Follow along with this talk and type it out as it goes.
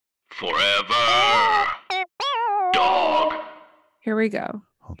Forever. Dog. Here we go.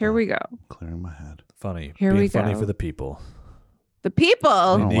 Hold Here on. we go. Clearing my head. Funny. Here Being we funny go. for the people. The people.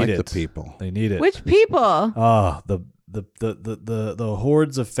 I don't need like it. the people. They need it. Which people? The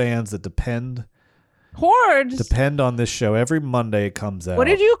hordes of fans that depend Hordes. on this show. Every Monday it comes out. What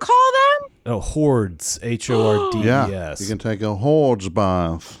did you call them? Oh, hordes. HORDES. Yeah, you can take a hordes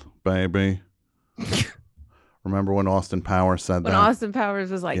bath, baby. Remember when Austin Powers said When that? Austin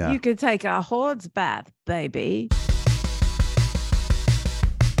Powers was like, Yeah. you could take a hordes bath, baby.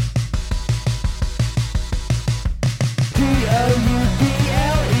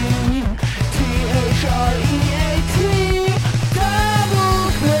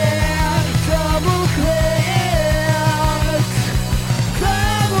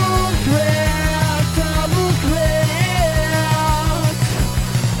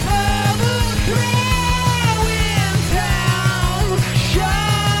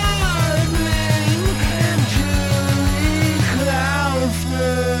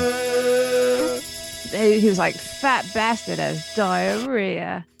 He was like, fat bastard has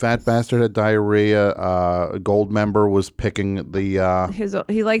diarrhea. Fat bastard had diarrhea. Gold member was picking the.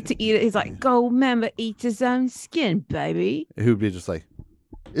 He liked to eat it. He's like, gold member eats his own skin, baby. Who'd be just like,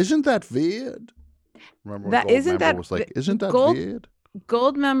 isn't that weird? Remember when That Gold isn't member that was like, isn't that Gold- weird?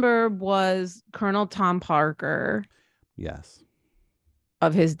 Gold member was Colonel Tom Parker Yes.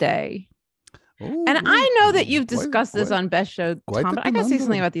 of his day. Ooh, And I know that you've quite- discussed this quite- on Best Show, quite Tom, the but I got to say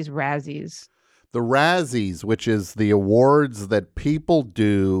something conundrum. about these Razzies. The Razzies, which is the awards that people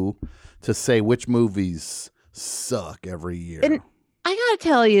do to say which movies suck every year. And I got to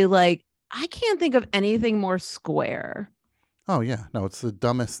tell you, like, I can't think of anything more square. Oh, yeah. No, it's the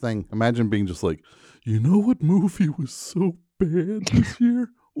dumbest thing. Imagine being just like, you know what movie was so bad this year?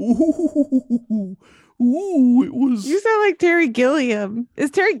 Ooh, it was. You sound like Terry Gilliam. Is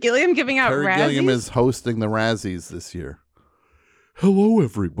Terry Gilliam giving out Terry Razzies? Gilliam is hosting the Razzies this year. Hello, You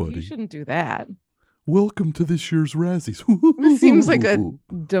everybody. shouldn't do that. Welcome to this year's Razzies. This seems like a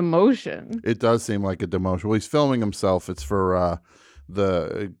demotion. It does seem like a demotion. Well, he's filming himself. It's for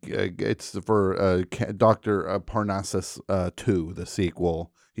Dr. Parnassus 2, the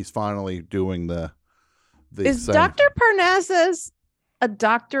sequel. He's finally doing the Is same- Dr. Parnassus a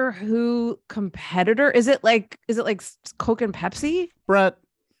Doctor Who competitor? Is it like Coke and Pepsi? Brett.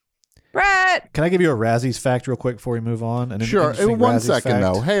 Can I give you a Razzies fact real quick before we move on? An Sure. interesting One Razzies second, fact?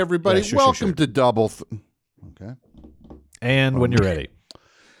 though. Hey, everybody. Yeah, sure, welcome to Double. Okay. And when you're ready.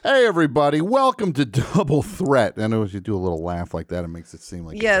 Hey, everybody. Welcome to Double Threat. I know if you do a little laugh like that, it makes it seem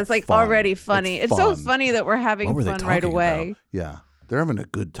like Yeah, it's like fun. already funny. It's so funny that we're having What were they fun right talking away. about? Yeah. They're having a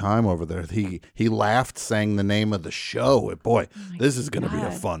good time over there. He laughed saying the name of the show. Boy, this is going to be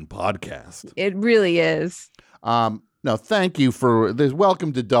a God. fun podcast. It really is. No, thank you for this.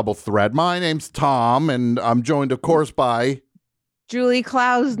 Welcome to Double Threat. My name's Tom, and I'm joined, of course, by Julie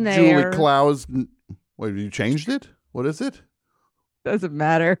Klausner. Julie Klaus. Wait, you changed it? What is it? Doesn't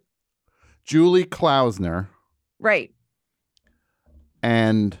matter. Julie Klausner. Right.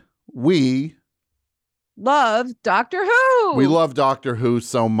 And we Love Doctor Who. love Doctor Who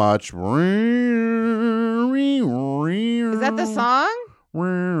so much. Is Is that the song?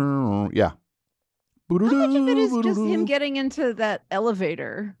 Yeah. How much of it is just him getting into that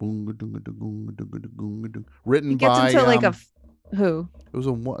elevator? Written He gets by into like who? it was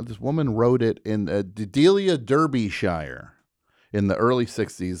this woman wrote it in Delia, Derbyshire, in the early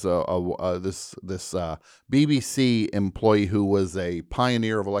 '60s. This BBC employee who was a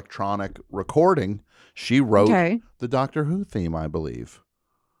pioneer of electronic recording. She wrote the Doctor Who theme, I believe.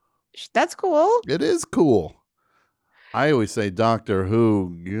 That's cool. It is cool. I always say Doctor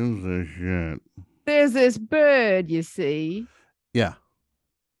Who gives a shit. There's this bird, you see. Yeah.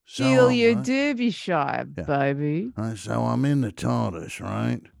 Delia Derbyshire, baby. So I'm in the TARDIS,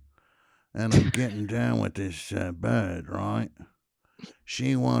 right? And I'm getting down with this bird, right?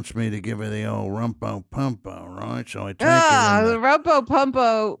 She wants me to give her the old rumpo pumpo, right? So I take her The in Rumpo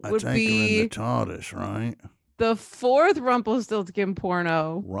Pumpo I would take her in be the TARDIS, right? the fourth Rumpelstiltskin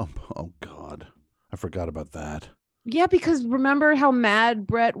porno. Oh, God. I forgot about that. Yeah, because remember how mad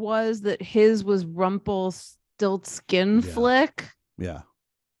Brett was that his was Rumpelstiltskin flick? Yeah.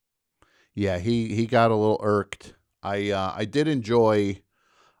 Yeah, he got a little irked. I did enjoy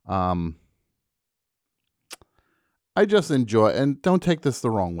I just enjoy, and don't take this the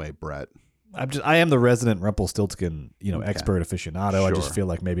wrong way, Brett. I am the resident Rumpelstiltskin, expert aficionado. I just Sure. feel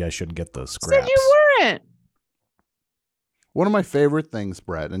like maybe I shouldn't get the scraps. Said you weren't. One of my favorite things,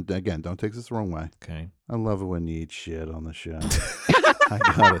 Brett, and again, don't take this the wrong way. Okay. I love it when you eat shit on the show. I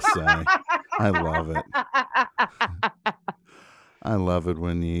gotta say, I love it. I love it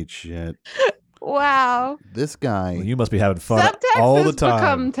when you eat shit. Wow. This guy. Well, you must be having fun Subtext all has the time.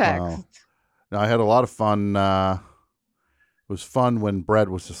 become text. Wow. No, I had a lot of fun. It was fun when Brett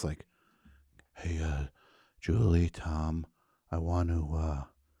was just like, "Hey, Julie, Tom, I want to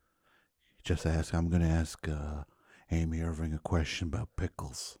just ask. I'm going to ask Amy Irving a question about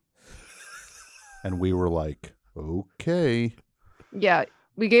pickles." And we were like, "Okay." Yeah.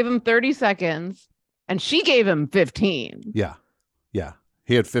 We gave him 30 seconds and she gave him 15. Yeah.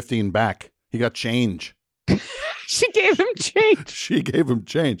 He had 15 back. He got change. She gave him change. She gave him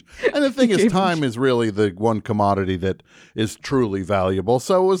change. And the thing is, time is really the one commodity that is truly valuable.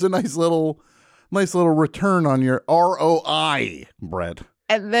 So it was a nice little return on your ROI, Brett.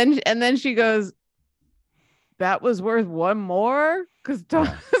 And then she goes, "That was worth one more?" Because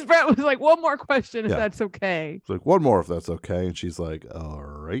Brett was like, "One more question, if that's okay." It's like, "One more, if that's okay." And she's like, "All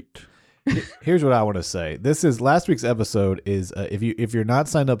right." Here's what I want to say. This is last week's episode. Is if you're not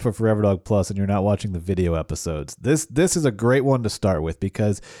signed up for Forever Dog Plus and you're not watching the video episodes, this is a great one to start with,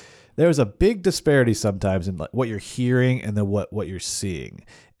 because there's a big disparity sometimes in what you're hearing and then what you're seeing.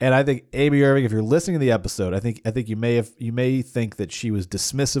 And I think, Amy Irving, if you're listening to the episode, I think you may think that she was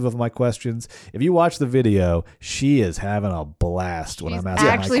dismissive of my questions. If you watch the video, she is having a blast when I'm asking my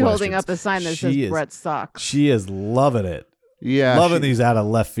questions. Actually holding up a sign that says Brett sucks. She is loving it. Yeah. Loving these out of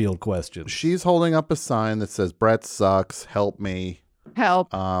left field questions. She's holding up a sign that says, "Brett sucks. Help me.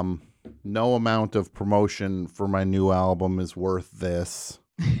 Help." No amount of promotion for my new album is worth this.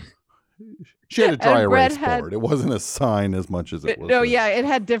 She had a dry erase board. It wasn't a sign as much as it was. No, yeah, it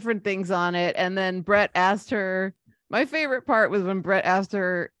had different things on it. And then Brett asked her, my favorite part was when Brett asked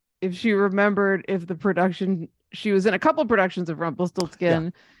her if she remembered if the production, she was in a couple productions of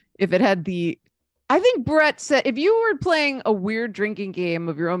Rumpelstiltskin, if it had I think Brett said, if you were playing a weird drinking game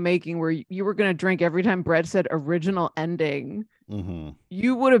of your own making where you were going to drink every time Brett said original ending,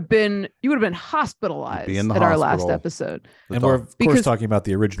 you would have been hospitalized at our last episode. And we're of course talking about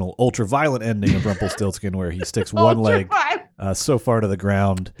the original ultra-violent ending of Rumpelstiltskin, where he sticks one leg so far to the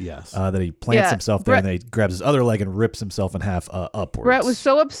ground that he plants himself there, and then he grabs his other leg and rips himself in half upwards. Brett was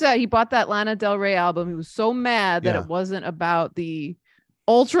so upset. He bought that Lana Del Rey album. He was so mad that it wasn't about the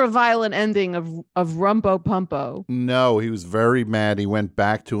ultra-violent ending of Rumpo Pumpo. No, he was very mad. He went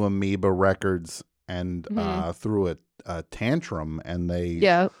back to Amoeba Records and threw a tantrum, and they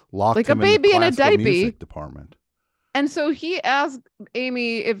locked like him a baby in a diaper music department. And so he asked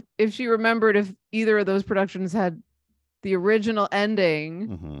Amy if she remembered if either of those productions had the original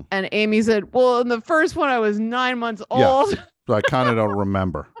ending, and Amy said, "Well, in the first one I was 9 months old." So I kind of don't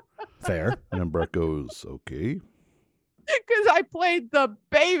remember. Fair. And then Brett goes, "Okay." Because I played the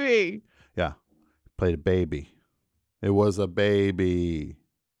baby. Yeah. Played a baby. It was a baby.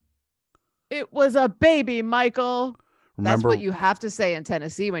 It was a baby, Michael. Remember, that's what you have to say in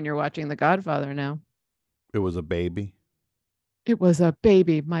Tennessee when you're watching The Godfather now. It was a baby. It was a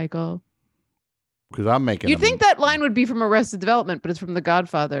baby, Michael. Because I'm making. You'd think that line would be from Arrested Development, but it's from The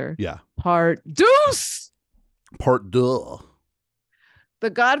Godfather. Yeah. Part deuce. Part deux. The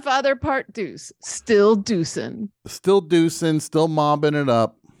Godfather Part deuce. Still deucing. Still deucing. Still mobbing it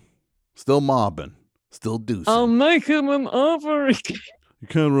up. Still mobbing. Still deucing. I'll make him an offer. You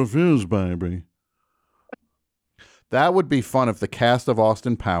can't refuse, baby. That would be fun if the cast of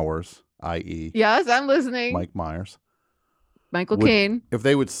Austin Powers, i.e. Yes, I'm listening. Mike Myers. Michael Caine. If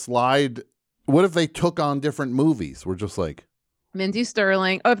they would slide, what if they took on different movies? We're just like Mindy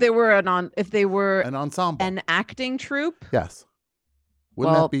Sterling. Oh, if they were an ensemble, an acting troupe. Yes.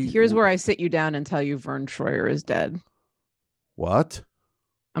 Wouldn't that be? Here's where I sit you down and tell you Vern Troyer is dead. What?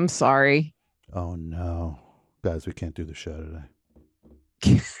 I'm sorry. Oh no, guys, we can't do the show today.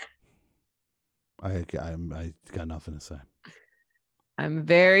 I got nothing to say. I'm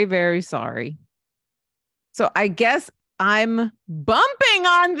very, very sorry. So I guess I'm bumping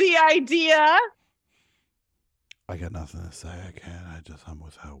on the idea. I got nothing to say. I can't. I'm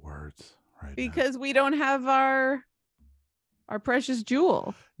without words right because we don't have our precious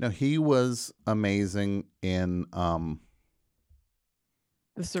jewel. No, he was amazing in The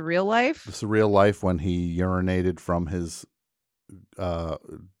Surreal Life. The Surreal Life, when he urinated from his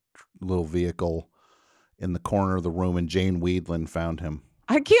little vehicle in the corner of the room, and Jane Weedland found him.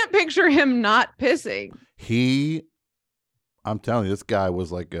 I can't picture him not pissing. I'm telling you, this guy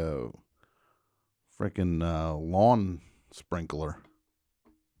was like a freaking lawn sprinkler.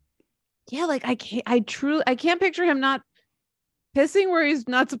 Yeah, like I can't picture him not pissing where he's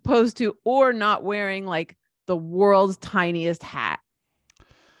not supposed to, or not wearing like the world's tiniest hat.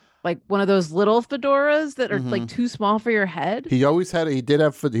 Like one of those little fedoras that are like too small for your head. His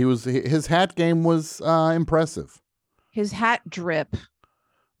hat game was impressive. His hat drip.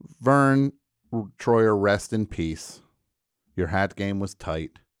 Vern Troyer, rest in peace. Your hat game was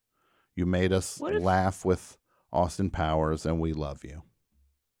tight. You made us laugh with Austin Powers, and we love you.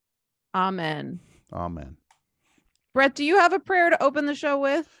 Amen. Amen. Brett, do you have a prayer to open the show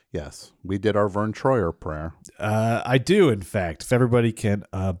with? Yes, we did our Vern Troyer prayer. I do, in fact. If everybody can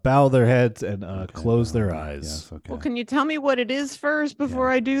bow their heads and close their eyes. Yes, okay. Well, can you tell me what it is first before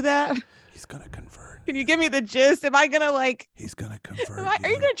I do that? He's going to convert. Can you give me the gist? Am I going to He's going to convert are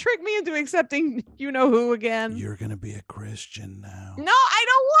you going to trick me into accepting you-know-who again? You're going to be a Christian now. No, I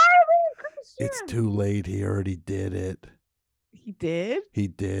don't want to be a Christian. It's too late. He already did it. He did? He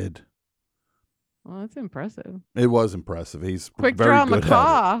did. Well, that's impressive. It was impressive. He's Quick very draw good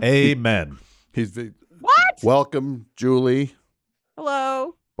macaw. at it. Amen. What? Welcome, Julie.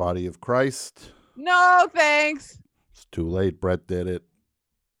 Hello. Body of Christ. No, thanks. It's too late. Brett did it.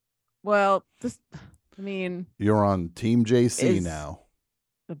 Well, You're on Team JC now.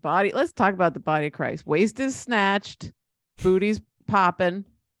 the body. Let's talk about the body of Christ. Waist is snatched. Booty's popping.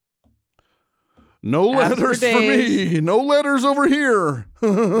 No Abs letters for for days. me. No letters over here.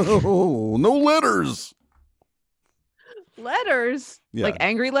 No letters. Letters? Yeah. Like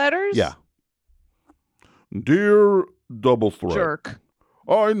angry letters? Yeah. Dear Double Threat, Jerk.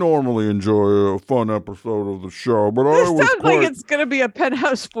 I normally enjoy a fun episode of the show, but This I was sounds quite... like it's going to be a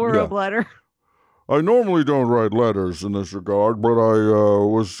Penthouse Forum letter. I normally don't write letters in this regard, but I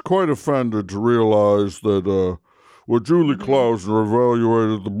was quite offended to realize that when Julie Klausner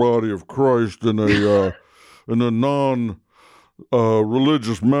evaluated the body of Christ in a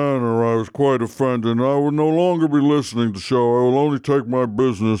non-religious manner, I was quite offended, and I will no longer be listening to the show. I will only take my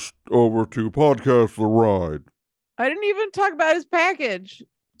business over to Podcast The Ride. I didn't even talk about his package.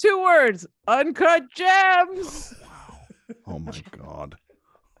 2 words. Uncut gems. Oh, my God.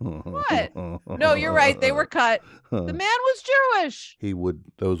 What? No, you're right. They were cut. The man was Jewish.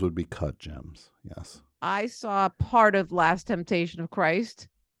 Those would be cut gems. Yes. I saw part of Last Temptation of Christ.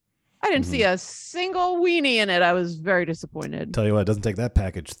 I didn't see a single weenie in it. I was very disappointed. Tell you what, it doesn't take that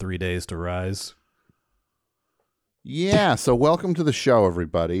package 3 days to rise. Yeah, so welcome to the show,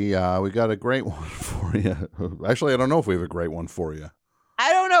 everybody. We got a great one for you. Actually, I don't know if we have a great one for you.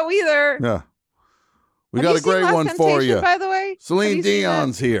 I don't know either. Yeah. We Have got you a great seen Last one for Temptation, you. by the way? Celine Have you seen that?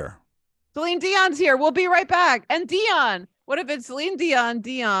 Dion's here. Celine Dion's here. We'll be right back. And Dion. What if it's Celine Dion,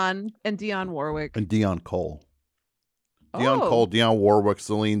 and Dionne Warwick? And Dion Cole. Dion Cole, Dionne Warwick,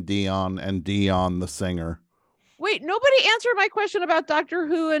 Celine Dion, and Dion the singer. Wait, nobody answered my question about Doctor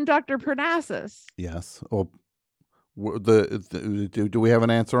Who and Dr. Parnassus. Yes. Well, do we have an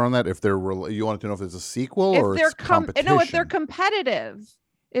answer on that? If they're you wanted to know if it's a sequel or If they're it's competition? No, if they're competitive.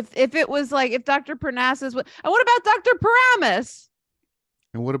 If it was like if Dr. Parnassus and what about Dr. Paramus?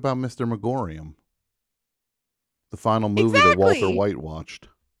 And what about Mr. Megorium? The final movie that Walter White watched.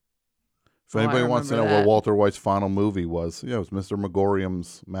 If anybody wants to know what Walter White's final movie was, it was Mr.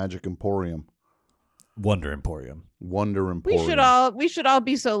 Megorium's Magic Emporium. Wonder Emporium. Wonder Emporium. We should all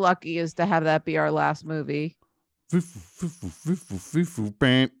be so lucky as to have that be our last movie. I'm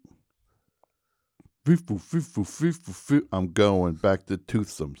going back to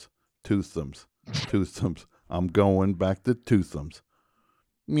Toothsomes. I'm going back to Toothsomes.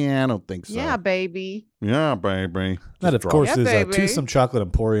 Yeah, I don't think so. Yeah, baby. Yeah, baby. That, of course, is baby. Toothsome Chocolate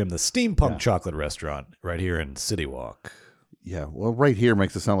Emporium, the steampunk chocolate restaurant right here in City Walk. Yeah, well, right here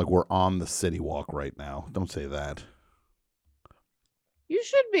makes it sound like we're on the City Walk right now. Don't say that. You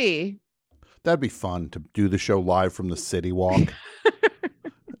should be. That'd be fun to do the show live from the City Walk.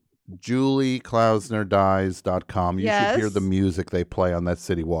 JulieKlausnerDies.com. You should hear the music they play on that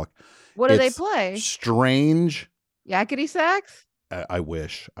City Walk. What do they play? Strange. Yakety sax? I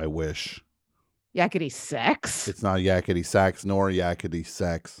wish. Yakety sex? It's not yakety sax nor yakety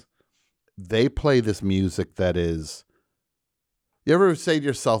sex. They play this music that is. You ever say to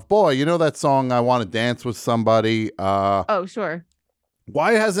yourself, boy, you know that song, I Want to Dance with Somebody? Oh, sure.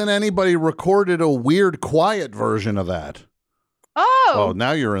 Why hasn't anybody recorded a weird, quiet version of that? Oh,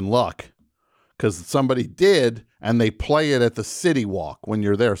 now you're in luck. Because somebody did, and they play it at the City Walk when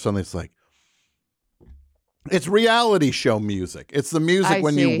you're there. Suddenly it's like, it's reality show music. It's the music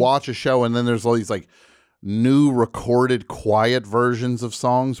when you watch a show, and then there's all these like new recorded quiet versions of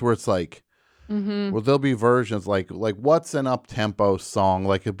songs where it's like, well, there'll be versions like what's an up-tempo song?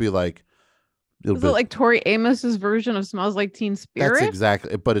 Like it'd be like, is it like Tori Amos's version of Smells Like Teen Spirit? That's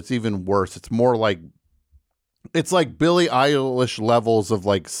exactly, but it's even worse. It's more like, it's like Billie Eilish levels of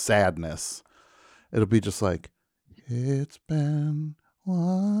like sadness. It'll be just like, it's been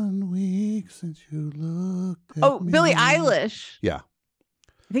 1 week since you looked at me. Billie Eilish. Yeah.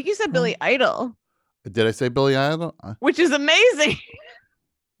 I think you said Billy Idol. Did I say Billie Idol? which is amazing.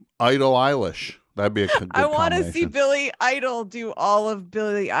 Idol Eilish. That'd be a good I want to see combination. Billy Idol do all of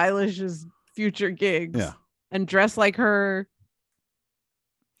Billie Eilish's future gigs. Yeah. And dress like her.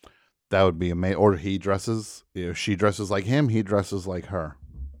 That would be amazing. Or he dresses, she dresses like him, he dresses like her.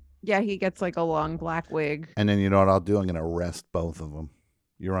 Yeah, he gets like a long black wig. And then you know what I'll do? I'm going to arrest both of them.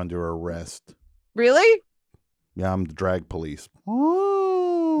 You're under arrest. Really? Yeah, I'm the drag police.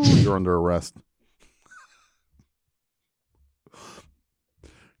 Oh, you're under arrest.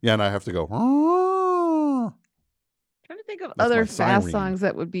 Yeah, and I have to go. Oh. Trying to think of That's other my fast siren. songs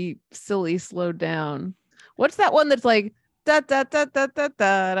that would be silly slowed down. What's that one that's like da da da da da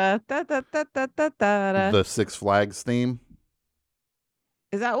da da da da da da da? The Six Flags theme.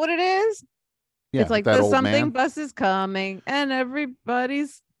 Is that what it is? Yeah, It's like that the old something man. bus is coming and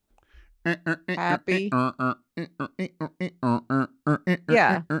everybody's happy.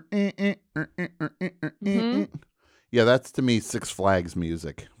 Yeah. Mhm. Yeah, that's to me Six Flags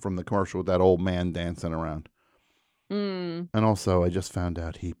music from the commercial with that old man dancing around. Mm. And also, I just found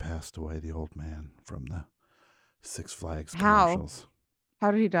out he passed away, the old man from the Six Flags How? commercials.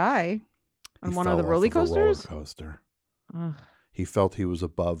 How did he die? On He one fell of the off roller a coasters? roller coaster. Ugh. He felt he was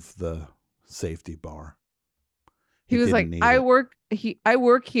above the safety bar. He was didn't like, need I it.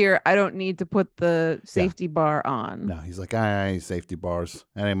 work here. I don't need to put the safety bar on. No, he's like, I ain't safety bars.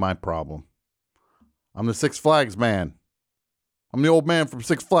 That ain't my problem. I'm the Six Flags man. I'm the old man from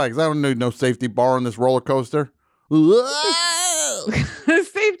Six Flags. I don't need no safety bar on this roller coaster. The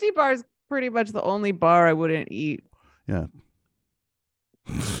safety bar is pretty much the only bar I wouldn't eat. Yeah.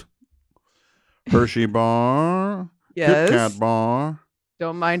 Hershey bar. Yes. Kit Kat bar.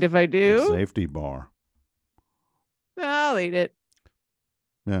 Don't mind if I do. Safety bar. I'll eat it.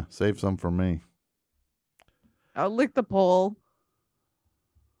 Yeah, save some for me. I'll lick the pole.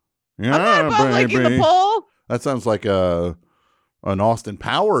 Yeah, I'm not above licking the pole. That sounds like an Austin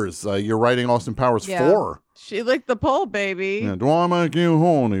Powers. You're writing Austin Powers Yeah. 4. She licked the pole, baby. Yeah, do I make you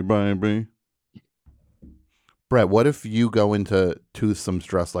horny, baby? Brett, what if you go into Toothsome's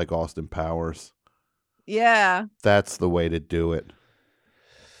dressed like Austin Powers? Yeah. That's the way to do it.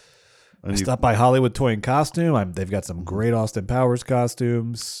 I And you- stopped by Hollywood Toy and Costume. They've got some great Austin Powers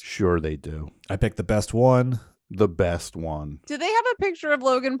costumes. Sure they do. I picked the best one. The best one. Do they have a picture of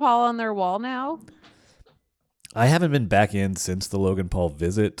Logan Paul on their wall now? I haven't been back in since the Logan Paul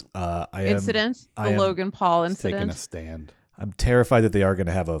visit. I I am Logan Paul Taking a incident. stand. I'm terrified that they are going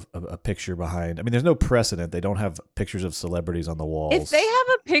to have a picture behind. I mean, there's no precedent. They don't have pictures of celebrities on the walls. If they have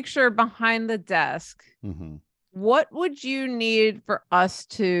a picture behind the desk, Mm-hmm. what would you need for us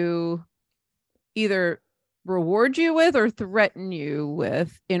to either reward you with or threaten you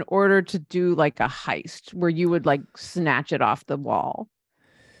with in order to do like a heist where you would like snatch it off the wall?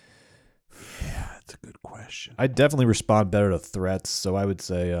 Yeah, that's a good question. I definitely respond better to threats, so I would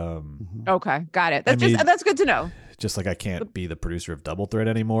say Okay, got it. I That's mean, that's good to know. just like I can't be the producer of Double Threat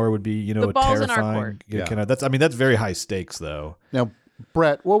anymore would be, The ball's in our terrifying. court. Yeah. That's very high stakes though. Now,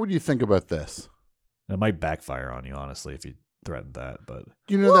 Brett, what would you think about this? It might backfire on you honestly if you threaten that, but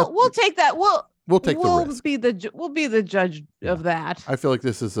You know that We'll take that. we'll take the risk. We'll be the judge of that. I feel like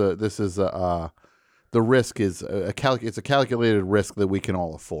this is the risk is it's a calculated risk that we can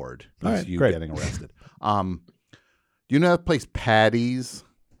all afford. Is All right, you great. getting arrested. Do you know that place Patty's?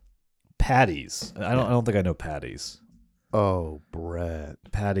 Patties. I don't think I know Patties. Oh, Brett.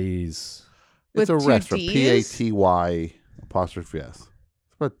 Patties. It's With a two restaurant. Ds? Patty apostrophe S.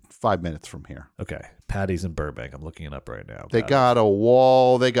 It's about 5 minutes from here. Okay. Patties in Burbank. I'm looking it up right now. They Patties. got a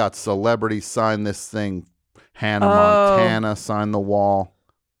wall. They got celebrities sign this thing. Hannah Oh. Montana signed the wall.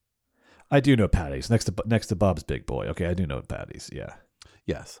 I do know Patties. Next to Bob's Big Boy. Okay, I do know Patties. Yeah.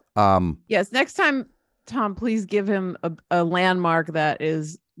 Yes. Yes. Next time, Tom, please give him a landmark that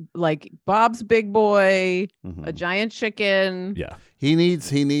is like Bob's Big Boy, mhm. a giant chicken. Yeah. He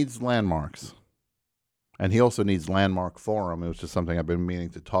needs landmarks. And he also needs Landmark Forum. It was just something I've been meaning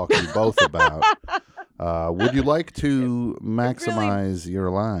to talk to you both about. Would you like to maximize your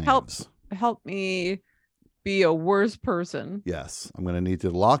lives? Help me be a worse person. Yes. I'm going to need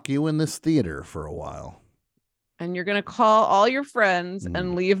to lock you in this theater for a while. And you're going to call all your friends Mm.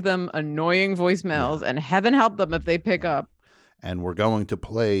 and leave them annoying voicemails, and heaven help them if they pick up. And we're going to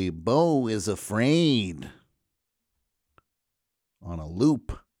play Bo is Afraid on a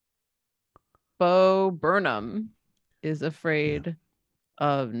loop. Bo Burnham is afraid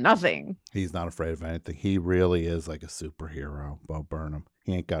of nothing. He's not afraid of anything. He really is like a superhero, Bo Burnham.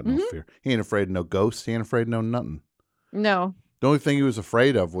 He ain't got no Mhm. fear. He ain't afraid of no ghosts. He ain't afraid of no nothing. No. The only thing he was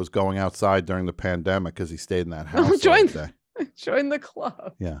afraid of was going outside during the pandemic because he stayed in that house all Join- day. Join the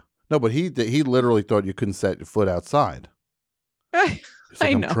club. Yeah. No, but he literally thought you couldn't set your foot outside. He's like, I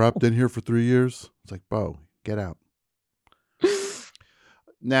I'm know. trapped in here for 3 years. It's like, Bo, get out.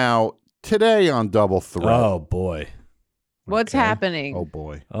 Now, today on Double Threat. Oh boy. What's happening? Oh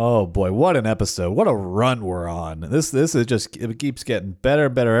boy. Oh boy, what an episode. What a run we're on. This is just, it keeps getting better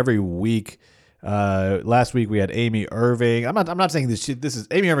and better every week. Last week we had Amy Irving. I'm not saying this is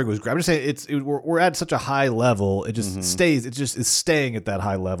Amy Irving was great. I'm just saying we're at such a high level. It just stays. It just is staying at that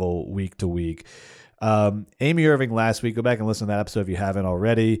high level week to week. Amy Irving last week. Go back and listen to that episode if you haven't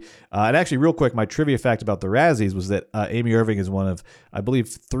already. And actually, real quick, my trivia fact about the Razzies was that Amy Irving is one of, I believe,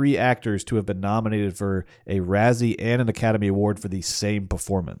 3 actors to have been nominated for a Razzie and an Academy Award for the same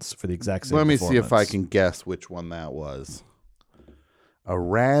performance, for the exact same. Let me performance. see if I can guess which one that was. A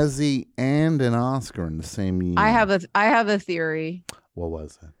Razzie and an Oscar in the same year. I have a theory. What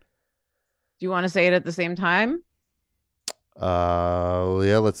was it? Do you want to say it at the same time?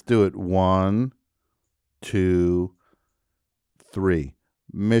 Yeah, let's do it. 1, 2, 3.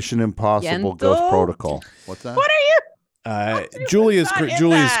 Mission Impossible Yentl? Ghost Protocol. What's that? What are you? Julia's not in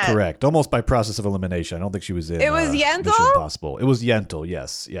Julia's that. correct, almost by process of elimination. I don't think she was in. It was Mission Yentl? Impossible. It was Yentl.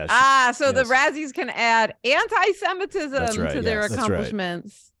 Yes, So the yes. Razzies can add anti-Semitism That's right, to their yes, that's right.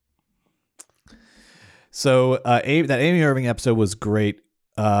 accomplishments. So that Amy Irving episode was great.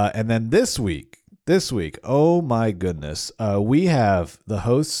 And then this week, oh my goodness, we have the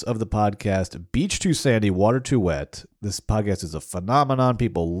hosts of the podcast, Beach Too Sandy, Water Too Wet. This podcast is a phenomenon.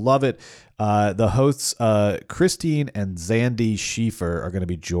 People love it. The hosts, Christine and Xandy Schiefer, are going to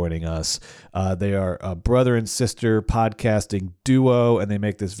be joining us. They are a brother and sister podcasting duo, and they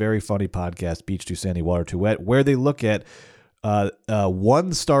make this very funny podcast, Beach Too Sandy, Water Too Wet, where they look at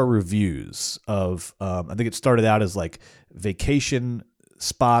 1-star reviews of, I think it started out as like vacation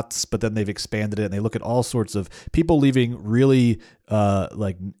spots, but then they've expanded it and they look at all sorts of people leaving really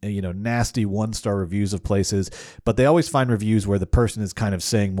nasty 1-star reviews of places, but they always find reviews where the person is kind of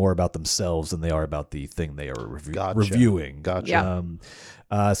saying more about themselves than they are about the thing they are reviewing. Gotcha.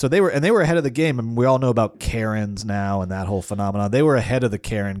 Yeah. So they were ahead of the game. I mean, we all know about Karens now and that whole phenomenon. They were ahead of the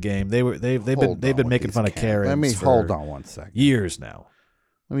Karen game. They've been making fun of Karens. Let me for hold on one second. years now.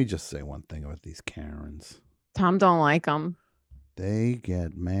 Let me just say one thing about these Karens. Tom don't like them. They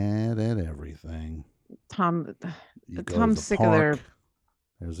get mad at everything. Tom's Tom's sick of their.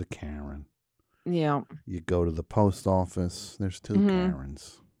 There's a Karen. Yeah. You go to the post office. There's 2 Mhm.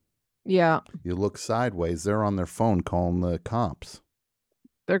 Karens. Yeah. You look sideways. They're on their phone calling the cops.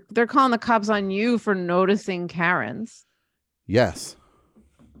 They're calling the cops on you for noticing Karens. Yes.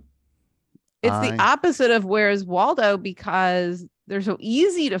 It's the opposite of Where's Waldo because they're so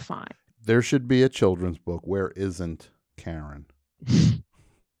easy to find. There should be a children's book. Where isn't Karen?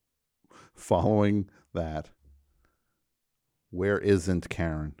 Following that, where isn't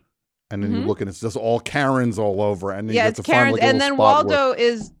Karen? And then you look and it's just all Karens all over. And then you Yeah, get it's to find Karens. like a And little then spot where- Waldo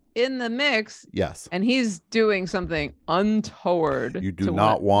is in the mix Yes. and he's doing something untoward. You do to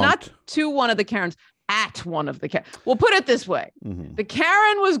not want- Not to one of the Karens, at one of the Karens. We'll put it this way. Mhm. The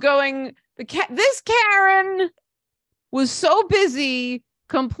Karen was going, this Karen was so busy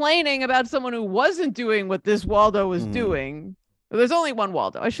complaining about someone who wasn't doing what this Waldo was doing. There's only one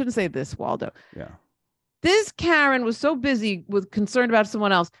Waldo. I shouldn't say this Waldo. Yeah. This Karen was so busy with concerned about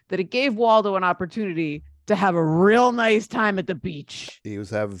someone else that it gave Waldo an opportunity to have a real nice time at the beach. He was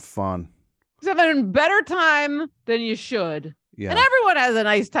having fun. He's having a better time than you should. Yeah. And everyone has a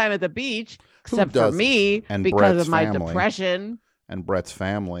nice time at the beach, except for doesn't? me, And because Brett's of my family. depression And Brett's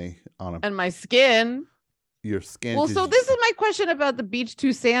family on and my skin. your skin. Well, 'cause so this is my question about the Beach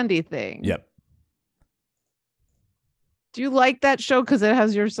Too Sandy thing. Yep. Do you like that show because it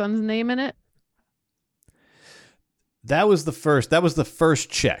has your son's name in it? That was the first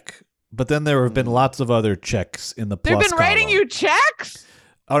check. But then there have been lots of other checks in the plus They've been writing column. you checks?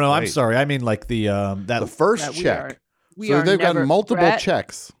 Oh no, I'm Wait. sorry. I mean like the the first that we check. are- we So are they've got never- multiple Brett,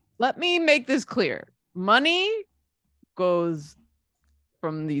 checks. Let me make this clear. Money goes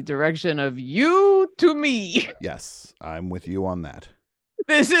from the direction of you to me. Yes, I'm with you on that.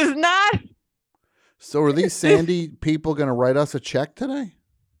 This is not So are these Sandy people going to write us a check today?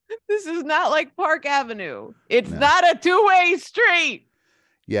 like Park Avenue. It's No. not a two-way street.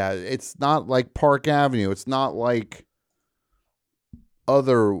 Yeah, it's not like Park Avenue. It's not like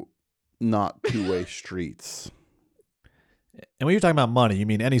other not two-way streets. And when you're talking about money, you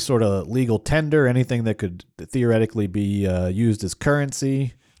mean any sort of legal tender, anything that could theoretically be used as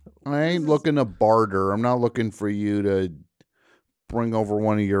currency? I ain't looking to barter. I'm not looking for you to bring over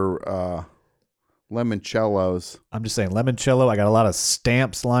one of your limoncellos. I'm just saying limoncello. I got a lot of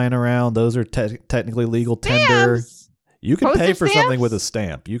stamps lying around. Those are technically legal tender. Stamps? You can pay Postage for something stamps? with a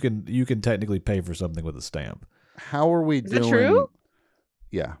stamp. You can technically pay for something with a stamp. How are we Is doing? it true?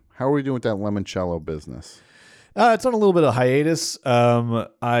 Yeah. How are we doing with that limoncello business? It's on a little bit of hiatus.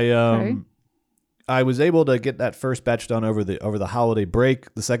 I was able to get that first batch done over the holiday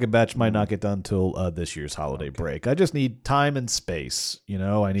break. The second batch might not get done till this year's holiday break. I just need time and space.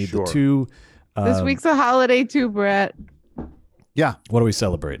 I need Sure. the two. This week's a holiday too, Brett. Yeah. What are we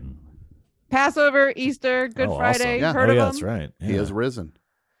celebrating? Passover, Easter, Good Oh, Friday. awesome. Yeah. Heard of yeah, them? that's right. He Yeah. has risen.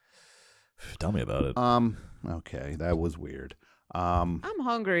 Tell me about it. Okay, that was weird. I'm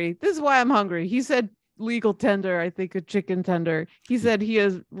hungry. This is why I'm hungry. He said legal tender. I think a chicken tender. He said he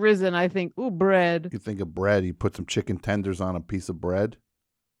has risen. I think, ooh, bread. You think of bread, you put some chicken tenders on a piece of bread?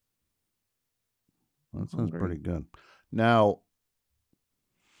 That sounds Hungry. pretty good. Now,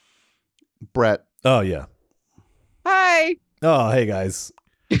 Brett, Oh yeah. Hi. Oh hey guys.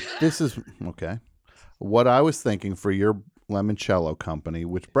 this is okay. What I was thinking for your limoncello company,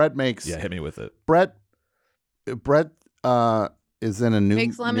 which Brett makes. Yeah, hit me with it. Brett is in a new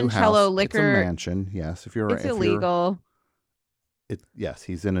Makes new limoncello house. liquor. It's a mansion. Yes, if It's illegal. Yes,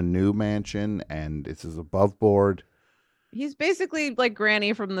 he's in a new mansion, and it's his above board. He's basically like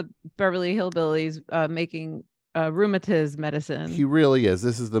Granny from the Beverly Hillbillies, making rheumatism medicine. He really is.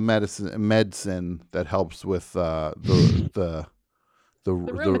 This is the medicine that helps with the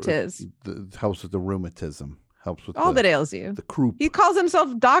rheumatism. helps with the rheumatism. Helps with All that ails you. the croup. He calls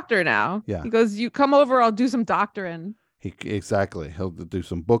himself doctor now. Yeah. He goes, "You come over, I'll do some doctoring." Exactly. He'll do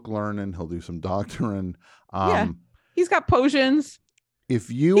some book learning. He'll do some doctoring. Yeah. He's got potions. If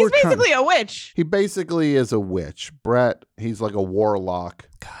you He's were basically a witch. he basically is a witch. Brett, he's like a warlock.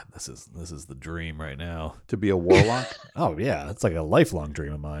 God, this is the dream right now. To be a warlock. Oh yeah, it's like a lifelong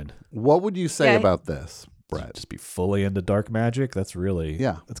dream of mine. What would you say Yeah. about this, Brett? Just be fully into dark magic. That's really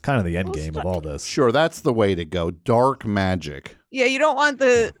That's kind of the end Well, game of all this. Sure, that's the way to go. Dark magic. Yeah, you don't want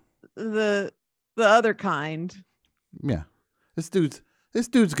the other kind. Yeah. This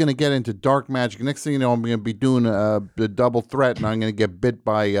dude's gonna get into dark magic. Next thing you know, I'm gonna be doing a double threat, and I'm gonna get bit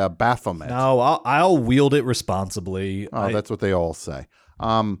by Baphomet. No, I'll wield it responsibly. Oh, that's what they all say.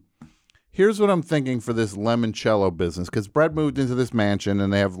 Here's what I'm thinking for this limoncello business, because Brett moved into this mansion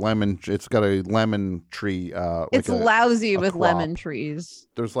and they have lemon. It's got a lemon tree. It's lousy with crop. lemon trees.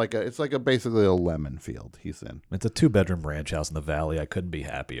 There's it's like a basically a lemon field he's in. It's a 2-bedroom ranch house in the valley. I couldn't be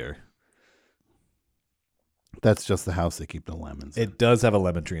happier. That's just the house they keep the lemons in. It does have a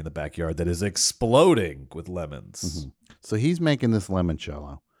lemon tree in the backyard that is exploding with lemons. Mm-hmm. So he's making this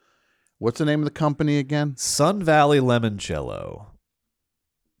limoncello. What's the name of the company again? Sun Valley Limoncello.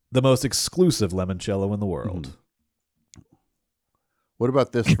 The most exclusive limoncello in the world. What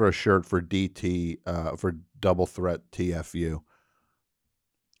about this for a shirt for DT, for Double Threat TFU?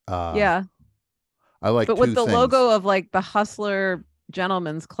 Yeah. I like But two with the things. logo of like the Hustler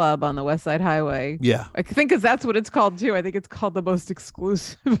Gentlemen's Club on the West Side Highway. Yeah. I think because that's what it's called too. I think it's called the most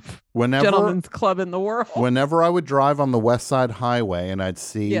exclusive Whenever gentlemen's club in the world. Whenever I would drive on the West Side Highway and I'd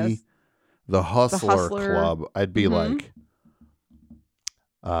see Yes. the Hustler Hustler. Club, I'd be Mhm. like,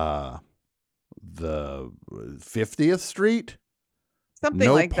 the 50th Street? Something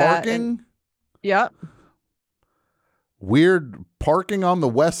No like that. parking? And- Yep. Weird parking on the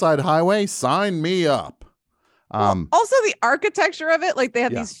West Side Highway? Sign me up. Well, also the architecture of it, like they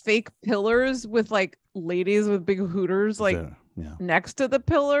have Yeah. these fake pillars with like ladies with big hooters like yeah, next to the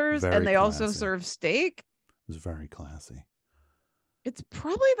pillars, Very and they also classy. serve steak. it's very classy. It's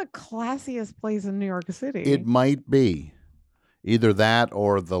probably the classiest place in New York City. It might be either that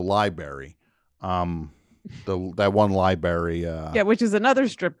or the library. That one library. yeah, which is another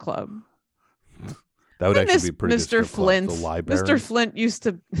strip club. That would I actually miss be a pretty good Mr. strip club, Flint. the library. Mr. Flint used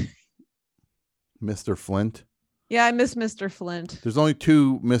to. Mr. Flint. Yeah, I miss Mr. Flint. There's only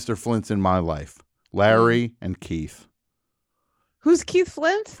two Mr. Flints in my life, Larry Mm. and Keith Who's Keith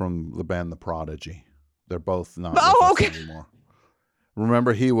Flint? from the band The Prodigy. They're both not Oh, with us okay. anymore.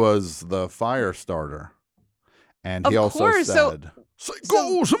 Remember, he was the fire starter. And he Of also course, so- said,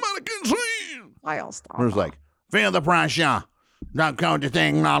 go, somebody can see. I'll stop. It was like, feel the pressure. Don't go to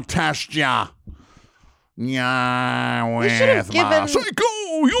thing, I'll test ya. Yeah, You should have with my given- psycho,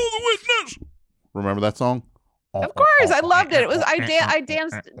 you're the witness. Remember that song? Of course, I loved it. It was I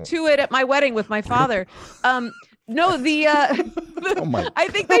danced to it at my wedding with my father. No, Oh my. I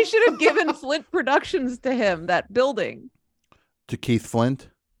think they should have given Flint Productions to him, that building. To Keith Flint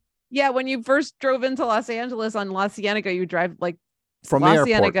Yeah, when you first drove into Los Angeles on La Cienega, you drive like from the La airport.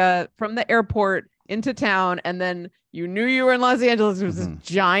 Cienega from the airport into town, and then you knew you were in Los Angeles. There was this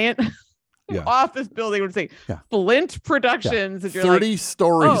giant Yeah. office building would say Yeah. Flint Productions. And you're 30 like,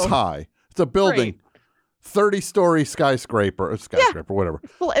 stories oh, high. It's a building. great. 30-story skyscraper, whatever.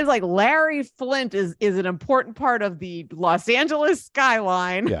 Well, it's like Larry Flint is an important part of the Los Angeles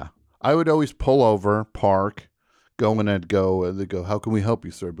skyline. Yeah. I would always pull over, park, go in and go, and they go, "How can we help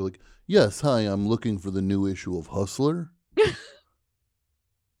you, sir?" I'd be like, "Yes, hi, I'm looking for the new issue of Hustler."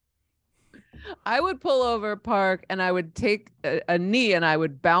 I would pull over, park, and I would take a knee and I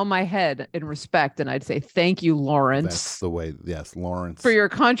would bow my head in respect. And I'd say, "Thank you, Lawrence." That's the way. Yes, Lawrence. For your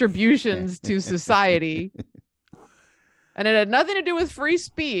contributions to society. And it had nothing to do with free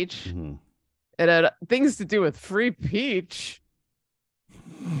speech. Mm-hmm. It had things to do with free peach.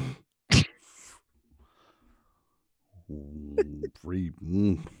 Free.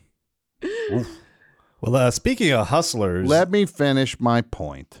 Well, speaking of hustlers, Let me finish my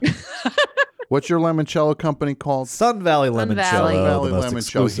point. What's your limoncello company called? Sun Valley Limoncello, Valley. the most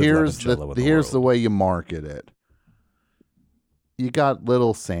exclusive limoncello in the Here's the world. way you market it. You got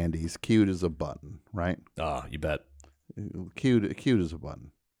little Xandies, cute as a button, right? Oh, you bet. Cute as a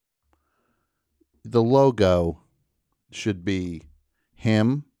button. The logo should be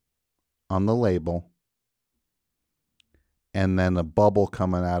him on the label, and then a bubble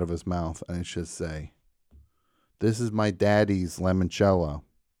coming out of his mouth, and it should say, "This is my daddy's limoncello.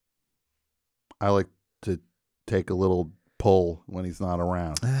 I like to take a little pull when he's not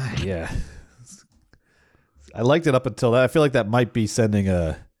around." Yeah. I liked it up until that. I feel like that might be sending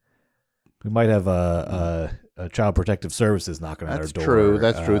we might have a Child Protective Services knocking at our That's door. true.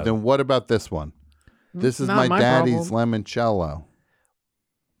 That's true. Then what about this one? This is Not my daddy's problem. limoncello.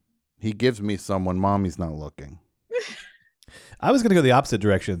 He gives me some when mommy's not looking. I was going to go the opposite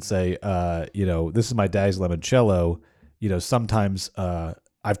direction and say, this is my daddy's limoncello. Sometimes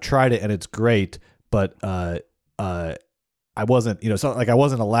I've tried it and it's great, but I wasn't, I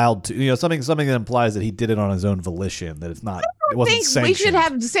wasn't allowed to, something that implies that he did it on his own volition, that it's not, it I wasn't think sanctioned. we should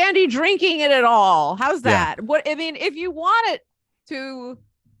have Sandy drinking it at all. How's Yeah. that? What I mean, if you want it to,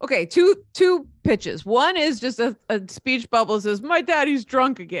 okay, two pitches. One is just a speech bubble that says, "My daddy's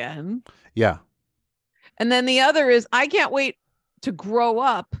drunk again," Yeah. and then the other is, "I can't wait to grow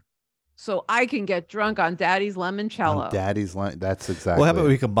up so I can get drunk on Daddy's limoncello." That's exactly. Well, how about it.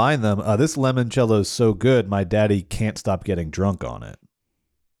 we combine them? This limoncello is so good, my daddy can't stop getting drunk on it.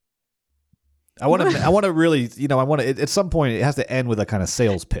 I want to really, at some point it has to end with a kind of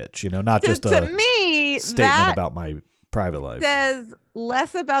sales pitch, not just to a me, statement that about my private life. says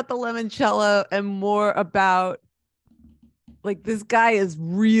less about the limoncello and more about, like, this guy is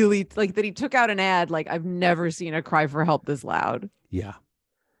really, like, that he took out an ad. Like, I've never seen a cry for help this loud. Yeah.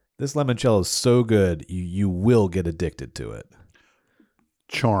 This limoncello is so good, you will get addicted to it.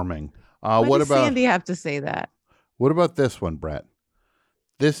 Charming. Why What does about Sandy have to say that? what about this one, Brett?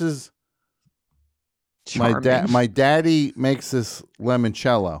 This is Charming. my daddy makes this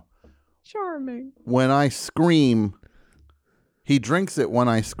limoncello. Charming. When I scream, he drinks it when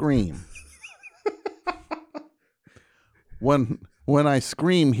I scream. when I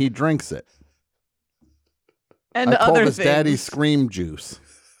scream, he drinks it. And I call other this things. daddy's scream juice.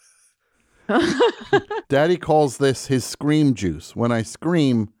 Daddy calls this his scream juice. When I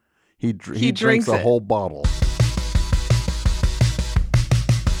scream, he drinks drinks a it. whole bottle.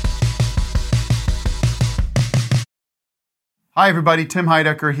 Hi, everybody. Tim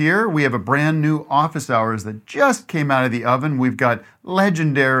Heidecker here. We have a brand new office hours that just came out of the oven. We've got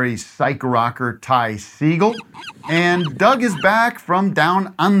legendary psych rocker Ty Siegel. And Doug is back from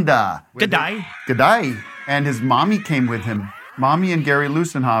down under. G'day. G'day. And his mommy came with him. Mommy and Gary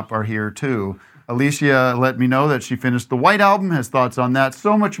Lucenhop are here, too. Alicia let me know that she finished the White Album, has thoughts on that.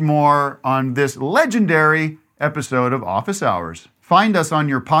 So much more on this legendary episode of Office Hours. Find us on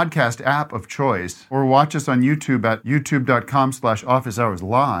your podcast app of choice or watch us on YouTube at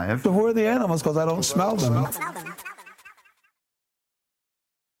youtube.com/officehourslive. So who are the animals? Because I don't smell them.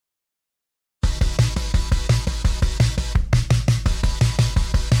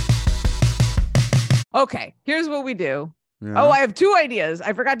 Okay, here's what we do. Yeah. Oh, I have two ideas.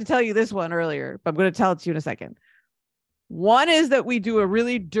 I forgot to tell you this one earlier, but I'm going to tell it to you in a second. One is that we do a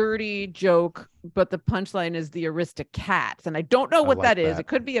really dirty joke, but the punchline is the Aristocats. And I don't know what like that is. that. It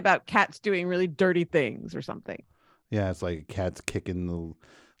could be about cats doing really dirty things or something. Yeah, it's like cat's kicking the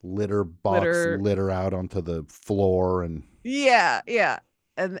litter out onto the floor and Yeah, yeah.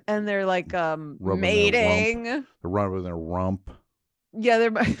 And they're like Rubbing their mating. they're rubbing their rump. Yeah,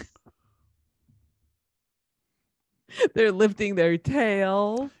 they're lifting their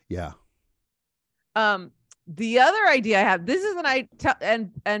tail. Yeah. The other idea I have, this is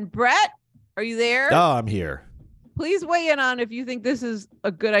and Brett, are you there? Oh, I'm here. Please weigh in on if you think this is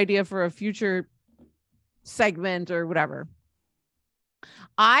a good idea for a future segment or whatever.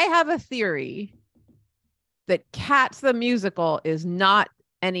 I have a theory that Cats the musical is not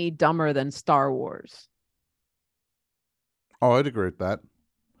any dumber than Star Wars. Oh, I'd agree with that.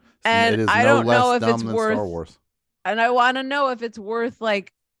 And it is I no don't less know if dumb it's than worth, Star Wars. and I want to know if it's worth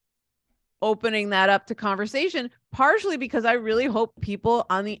like opening that up to conversation, partially because I really hope people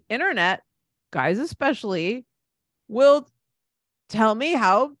on the internet, guys especially, will tell me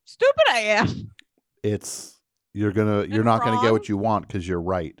how stupid I am. You're not gonna get what you want because you're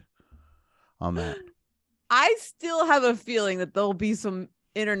right on that. I still have a feeling that there'll be some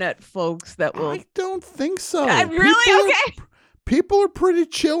internet folks that will. I don't think so. Really? Okay. People are pretty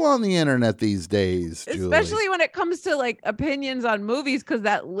chill on the internet these days, Julie. Especially when it comes to like opinions on movies, because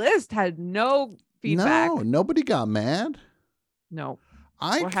that list had no feedback. No, nobody got mad. No.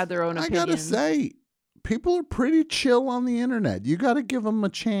 Or had their own I opinions. gotta say, people are pretty chill on the internet. You got to give them a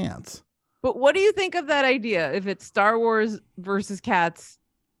chance. But what do you think of that idea? If it's Star Wars versus Cats,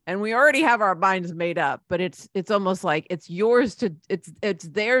 and we already have our minds made up, but it's almost like it's theirs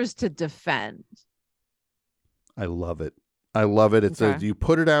to defend. I love it. It's Okay. you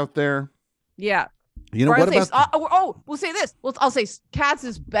put it out there. Yeah. You know Or what I'll say, about we'll say this. I'll say Cats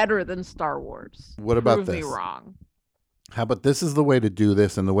is better than Star Wars. What about Prove this? me wrong. How about this is the way to do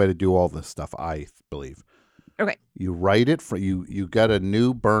this and the way to do all this stuff, I believe. Okay. You write it for you got a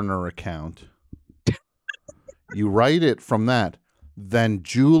new burner account. You write it from that. Then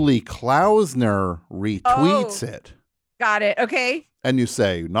Julie Klausner retweets it. Got it. Okay. And you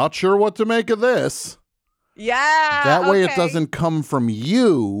say, not sure what to make of this. Yeah. That way it okay. doesn't come from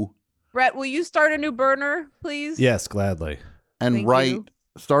you. Brett, will you start a new burner, please? Yes, gladly. And Thank you.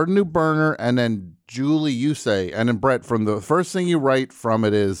 start a new burner, and then Julie, you say, and then Brett, from the first thing you write from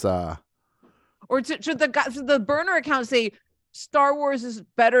it is Or should the burner account say Star Wars is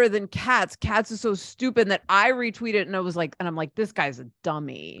better than Cats? Cats is so stupid that I retweet it and I'm like, this guy's a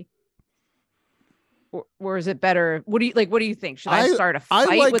dummy. Or is it better? What do you think? Should I start a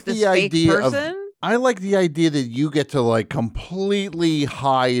fight like with this the fake idea person? I like the idea that you get to like completely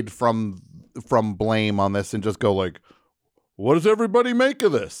hide from blame on this and just go like, what does everybody make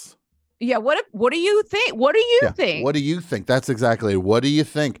of this? Yeah, what do you think? What do you think? What do you think? That's exactly it. What do you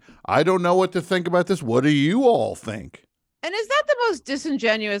think? I don't know what to think about this. What do you all think? And is that the most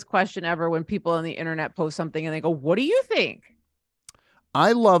disingenuous question ever when people on the internet post something and they go, what do you think?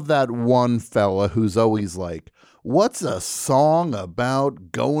 I love that one fella who's always like, what's a song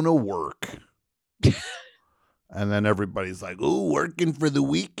about going to work? And then everybody's like, ooh, working for the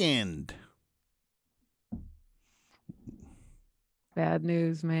weekend. Bad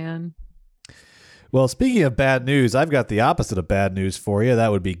news, man. Well, speaking of bad news, I've got the opposite of bad news for you.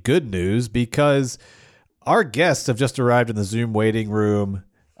 That would be good news, because our guests have just arrived in the Zoom waiting room.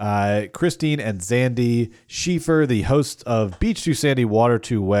 Christine and Xandy, Schiefer, the host of Beach Too Sandy, Water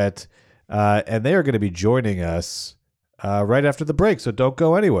Too Wet, and they are going to be joining us right after the break, so don't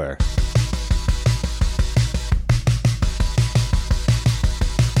go anywhere.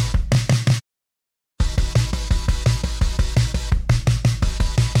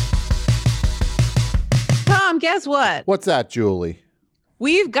 Tom, guess what? What's that, Julie?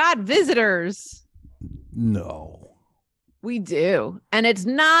 We've got visitors. No. We do. And it's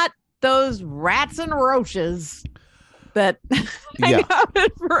not those rats and roaches that hang out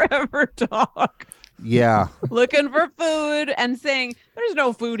at Forever Dog Yeah. looking for food and saying, there's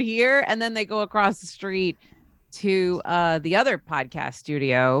no food here. And then they go across the street to the other podcast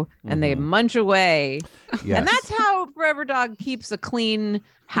studio and they munch away. Yes. And that's how Forever Dog keeps a clean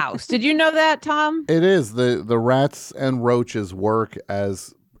house. Did you know that, Tom? It is. The rats and roaches work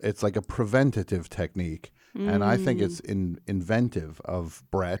as it's like a preventative technique. And I think it's inventive of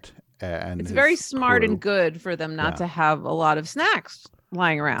Brett and It's his very smart crew. and good for them not to have a lot of snacks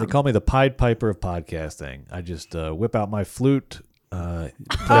lying around. They call me the Pied Piper of podcasting. I just whip out my flute. Play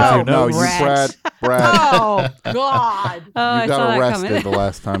a few Oh, No, notes. you, Rats. Brad, Oh, God. you got arrested the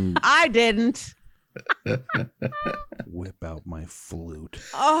last time. I didn't. Whip out my flute.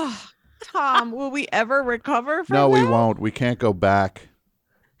 Oh, Tom, will we ever recover from No, we that? won't. We can't go back.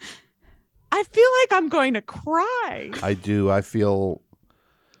 I feel like I'm going to cry. I do. I feel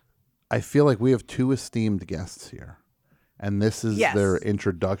like we have two esteemed guests here, and this is Yes. their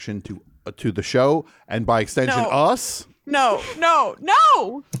introduction to the show, and by extension, No. us.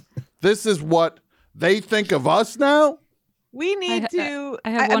 No. This is what they think of us now. We need to. I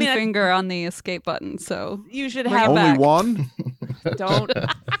have one mean, finger on the escape button, so You should Bring it have. Only back. one. Don't.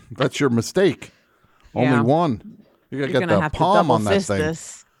 That's your mistake. Only Yeah. one. You gotta You're get gonna the have to palm double on that fist thing.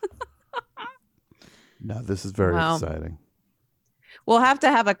 this. No, this is very Well, exciting. We'll have to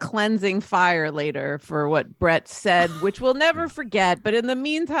have a cleansing fire later for what Brett said, which we'll never forget. But in the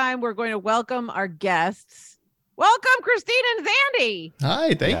meantime, we're going to welcome our guests. Welcome, Christine and Xandy.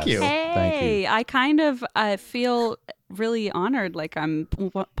 Hi, thank you. Hey, Thank you. I kind of feel really honored, like I'm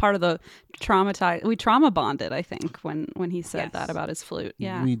part of the traumatized. We trauma bonded, I think, when he said that about his flute.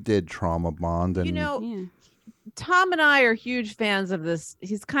 Yeah, We did trauma bond, and yeah. Tom and I are huge fans of this.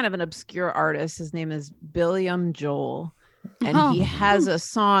 He's kind of an obscure artist. His name is Billiam Joel, and he has a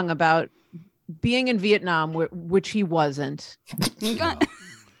song about being in Vietnam, which he wasn't.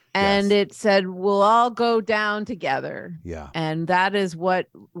 And it said, we'll all go down together. Yeah. And that is what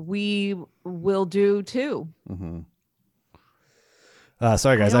we will do too. Mm-hmm.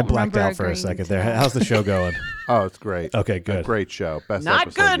 Sorry, guys, I don't blacked remember out for a agreeing second to there. that. How's the show going? Oh, it's great. Okay, good. Great show. Best Not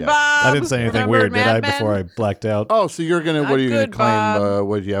episode good, yet. Bob. I didn't say anything Remember weird, did I, Mad Men? before I blacked out? Oh, so you're gonna? Not What are you gonna good, claim? Bob.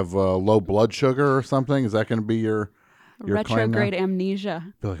 What do you have? Low blood sugar or something? Is that gonna be your claim now? Retrograde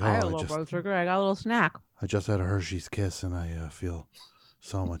amnesia. Be like, I had a oh, little blood sugar. I got a little snack. I just had a Hershey's Kiss and I feel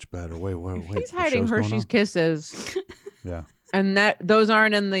so much better. Wait. He's the hiding show's going Hershey's on? Kisses. Yeah. And those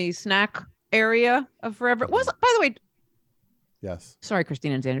aren't in the snack area of Forever. By the way, Yes. sorry,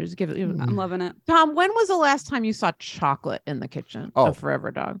 Christina and Xander, just give it. I'm loving it. Tom, when was the last time you saw chocolate in the kitchen of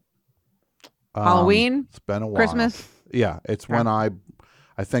Forever Dog? Halloween? It's been a while. Christmas? Yeah, it's when I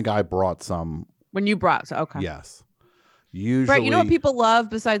think I brought some. When you brought, so okay. Yes. Usually. Brett, you know what people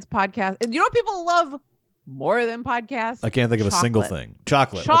love besides podcasts? You know what people love more than podcasts? I can't think of a single thing.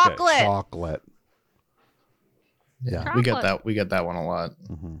 Chocolate. Chocolate. Okay. Chocolate. Yeah, we get that. We get that one a lot.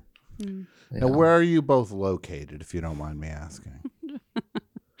 Mm-hmm. Yeah. Now, where are you both located, if you don't mind me asking?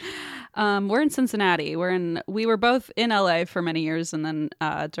 We're in Cincinnati. We were both in LA for many years, and then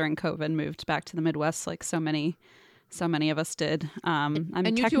during COVID moved back to the Midwest, like so many of us did. I'm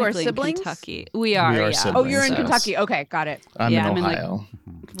And you two are technically siblings? In Kentucky. We are. are yeah. siblings. Oh, you're in Yes. Kentucky. Okay, got it. I'm Yeah, in I'm in, like, Ohio.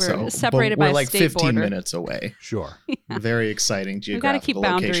 We're but separated we're by a like state 15 border. minutes away. Sure. Very exciting We gotta keep geographical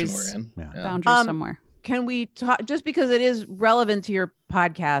location boundaries. we're in. Yeah. Boundaries somewhere. Can we talk just because it is relevant to your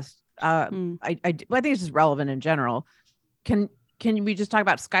podcast? I think it's just relevant in general. Can we just talk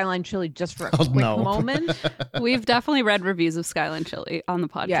about Skyline Chili just for a quick no. moment? We've definitely read reviews of Skyline Chili on the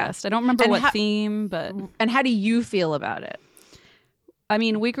podcast. Yeah. I don't remember And what how- theme, but And how do you feel about it? I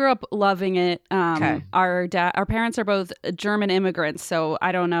mean, we grew up loving it. Okay. Our parents are both German immigrants, so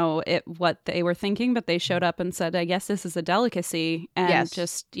I don't know what they were thinking, but they showed up and said, "I guess this is a delicacy," and Yes.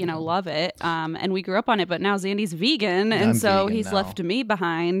 just love it. And we grew up on it, but now Xandy's vegan, and I'm so vegan he's now. left me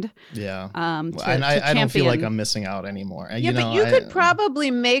behind. Yeah. And I don't feel like I'm missing out anymore. Yeah, but you could probably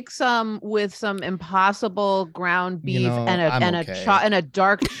make some with some Impossible ground beef I'm okay. and a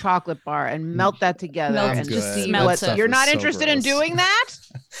dark chocolate bar and melt that together Melt and it. just Good. see That what. stuff You're is not so interested in gross. doing that?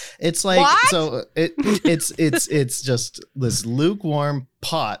 It's like What? so it's just this lukewarm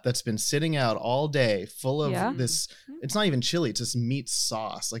pot that's been sitting out all day full of Yeah. this. It's not even chili, it's just meat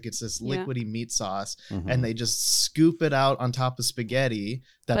sauce. Like it's this Yeah. liquidy meat sauce, Mhm. and they just scoop it out on top of spaghetti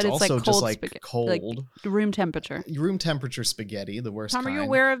that's But it's like also just cold like spaghetti, cold like room temperature. room temperature spaghetti, the worst Tom, are kind. you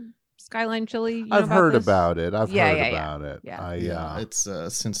aware of Skyline Chili? You know I've heard this? about it. I've Yeah, heard yeah, about it. Yeah. Yeah, it's a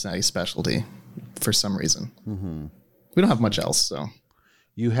Cincinnati specialty for some reason. Mhm. We don't have much else, so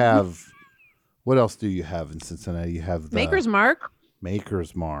You have. What else do you have in Cincinnati? You have the Maker's Mark.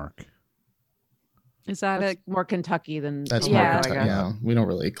 Maker's Mark. Is that That's more Kentucky than that's Yeah. more Ohio, I Kentucky. guess. Yeah, we don't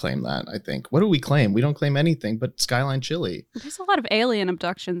really claim that. I think. What do we claim? We don't claim anything but Skyline Chili. There's a lot of alien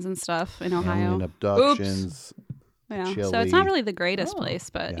abductions and stuff in Ohio. Alien abductions. Yeah. So chili. it's not really the greatest Oh. place,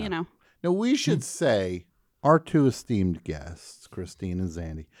 but Yeah. Now, we should say, our two esteemed guests, Christine and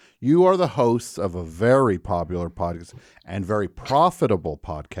Xandy, you are the hosts of a very popular podcast and very profitable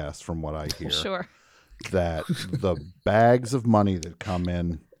podcast, from what I hear. Sure. That the bags of money that come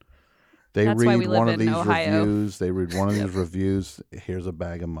in, they That's why read we live one of in these Ohio. reviews. They read one of these reviews. Here's a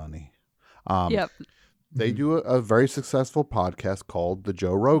bag of money. Yep. They do a very successful podcast called The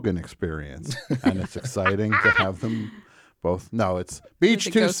Joe Rogan Experience, and it's exciting to have them both. No, it's beach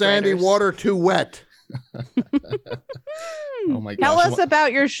the too Ghost sandy, Riders. water too wet. Oh my Tell gosh. us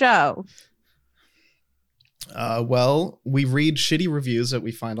about your show. Well, we read shitty reviews that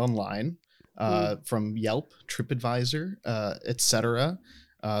we find online from Yelp, TripAdvisor, etc.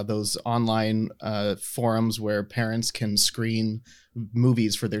 Those online forums where parents can screen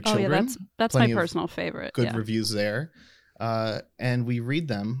movies for their Oh children. yeah, that's my Plenty of personal favorite. Good yeah. reviews there. And we read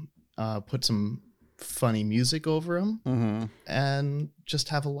them, put some funny music over them, Mm-hmm. and just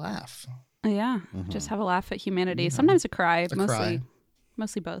have a laugh. Yeah. Just have a laugh at humanity. Sometimes a cry,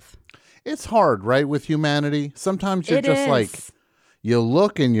 mostly both. It's hard, right, with humanity. Sometimes you're It just is. like, you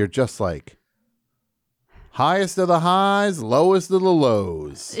look and you're just like, Highest of the highs, lowest of the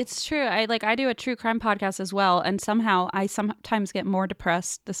lows. It's true. I do a true crime podcast as well, and somehow I sometimes get more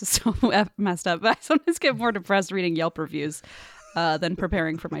depressed. This is so messed up, but I sometimes get more depressed reading Yelp reviews than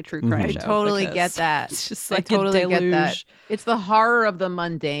preparing for my true crime I show. totally because get that. It's just I like totally a get deluge. that. It's the horror of the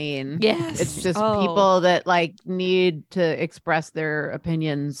mundane. Yes. It's just Oh. people that like need to express their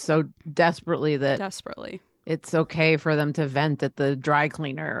opinions so desperately that Desperately. it's okay for them to vent at the dry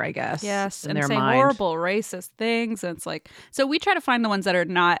cleaner, I guess. Yes, in and their say mind. horrible racist things. And it's like, so we try to find the ones that are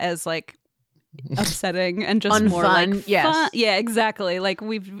not as like upsetting and just more like Unfun, yes. fun. Yeah, exactly. Like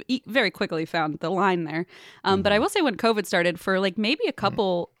we've very quickly found the line there. But I will say when COVID started, for like maybe a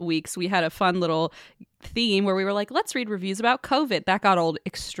couple weeks, we had a fun little theme where we were like, let's read reviews about COVID. That got old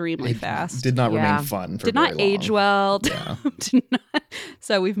extremely fast. Did not Yeah. remain fun. For Did not very age long. well. Yeah. Did not.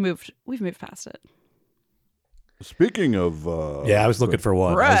 So we've moved past it. Speaking of, Yeah, I was looking for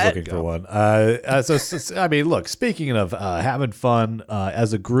one. So I mean, look. Speaking of having fun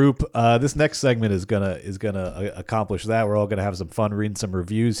as a group, this next segment is gonna accomplish that. We're all gonna have some fun reading some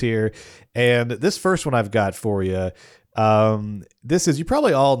reviews here, and this first one I've got for you. This is, you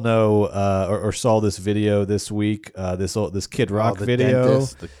probably all know or saw this video this week. This Kid Rock the video.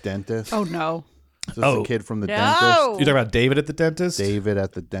 The dentist. Oh no. Is this the kid from the No. dentist? You're talking about David at the dentist? David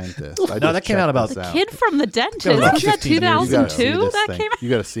at the dentist. I No, just that came out checked about- this out. Kid from the dentist. That was like Wasn't that 15 years ago. You gotta see 2002 this that thing. came out? You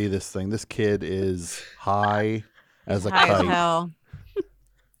got to see this thing. This kid is high as a High as kite. hell.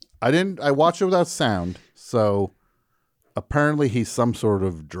 I watched it without sound, so apparently he's some sort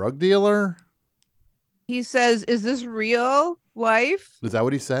of drug dealer. He says, "Is this real, wife?" Is that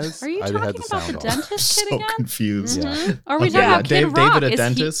what he says? Are you I talking had the about sound the off. dentist kid So again? confused. Yeah. Or are we Okay, talking about Kid David Rock? a Is he-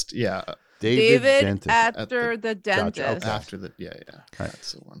 dentist. Yeah. David dentist. after the Gotcha, dentist. okay. After the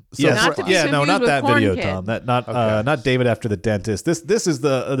that's the one. So Yes, Not to be yeah, no, confused not with that Corn video, Kid. Tom. That Okay. not David after the dentist. This is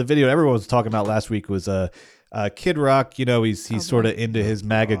the video everyone was talking about last week was Kid Rock. You know, he's sort of into his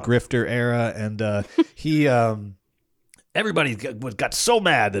MAGA grifter era, and he everybody got so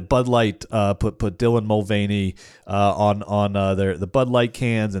mad that Bud Light put Dylan Mulvaney on the Bud Light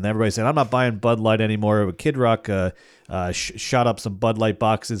cans, and everybody said, "I'm not buying Bud Light anymore." But Kid Rock shot up some Bud Light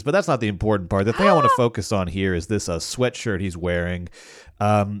boxes, but that's not the important part. The thing I want to focus on here is this sweatshirt he's wearing,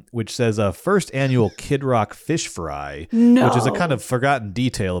 which says first annual Kid Rock fish fry, which is a kind of forgotten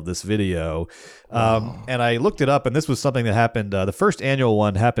detail of this video. And I looked it up, and this was something that happened. The first annual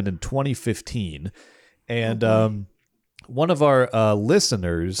one happened in 2015, and one of our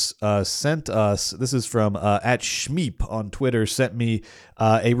listeners sent us, this is from at Schmeep on Twitter, sent me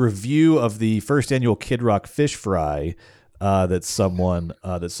a review of the first annual Kid Rock fish fry that someone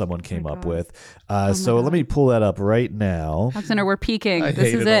came up with. So let me pull that up right now. Alexander, we're peaking. I This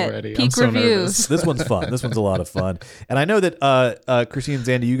hate is it it. already. I'm Peak so reviews. nervous. This one's fun. This one's a lot of fun. And I know that Christine and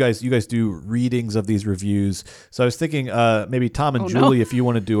Xandy, you guys do readings of these reviews. So I was thinking maybe Tom and Oh, Julie, no. if you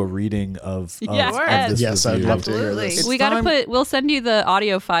want to do a reading of Yes. this Yes, I'd review. love to hear Absolutely. this. We got to time- we'll send you the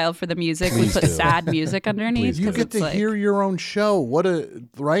audio file for the music. Please we put do. sad music underneath. Please do. You 'cause get it's to like, hear your own show. What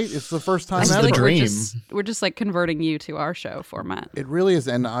right? It's the first time I feel ever. like dream. we're just like converting you to our show format. It really is.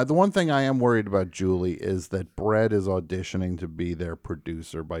 And the one thing I am worried about, Julie, is that Brett is auditioning to be their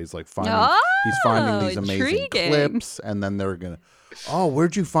producer. But he's like he's finding these amazing intriguing. clips, and then they're gonna,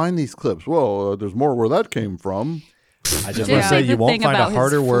 where'd you find these clips? Well, there's more where that came from. I just Yeah. want to say The you won't thing find a about his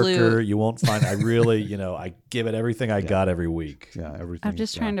harder worker. flute. You won't find. I really, I give it everything I got every week. Yeah, everything. I'm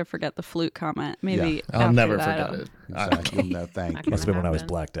just trying to forget the flute comment. Maybe I'll after never that, forget it. Exactly. No, thank you. Must have been when I was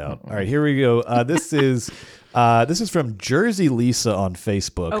happen. blacked out. All right, here we go. This is from Jersey Lisa on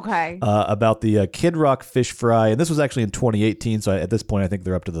Facebook. Okay. About the Kid Rock fish fry, and this was actually in 2018. So at this point, I think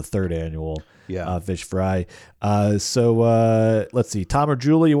they're up to the third annual fish fry. So let's see, Tom or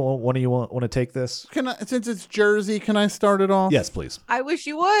Julie, one of you want to take this? Can I, since it's Jersey, can I start it off? Yes, please. I wish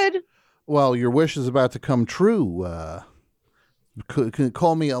you would. Well, your wish is about to come true.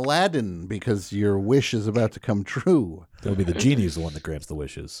 Call me Aladdin because your wish is about to come true. It'll be the genie is the one that grants the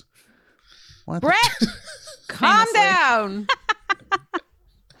wishes. What? Brett, calm Famously. down.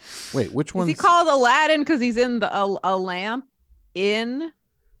 Wait, which Is one? he called Aladdin because he's in a lamp in?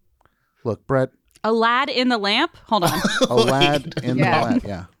 Look, Brett, A lad in the lamp. Hold on. Aladdin in Yeah. the lad.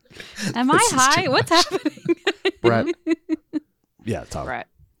 Yeah, Am I This is high? too What's happening? Brett. Yeah, Tom. Brett.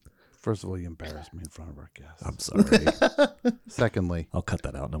 First of all, you embarrassed me in front of our guests. I'm sorry. Secondly, I'll cut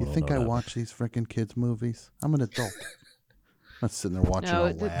that out. No you one will think know I that. watch these freaking kids' movies? I'm an adult. I'm not sitting there watching No,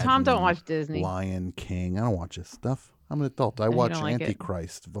 Aladdin, Tom don't watch Disney. Lion King. I don't watch this stuff. I'm an adult. I you watch don't like it.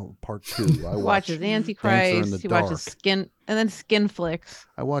 Antichrist Part 2. I Watches Dancer in Antichrist. the He Dark. watches Skin flicks.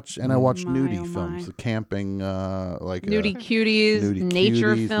 I watch My, nudie oh films, my. camping, like Nudie cuties, nudie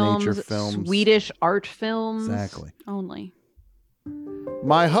nature cuties, films, nature films. Swedish art films. Exactly. Only.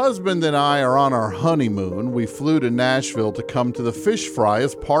 My husband and I are on our honeymoon. We flew to Nashville to come to the fish fry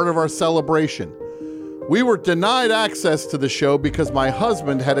as part of our celebration. We were denied access to the show because my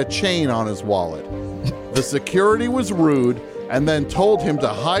husband had a chain on his wallet. The security was rude and then told him to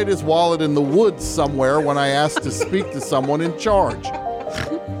hide his wallet in the woods somewhere when I asked to speak to someone in charge.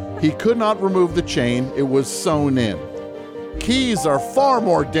 He could not remove the chain. It was sewn in. Keys are far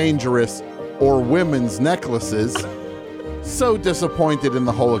more dangerous, or women's necklaces. So disappointed in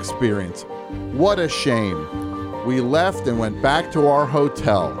the whole experience. What a shame. We left and went back to our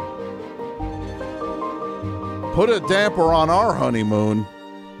hotel. Put a damper on our honeymoon.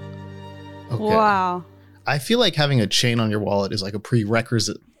 Okay. Wow. I feel like having a chain on your wallet is like a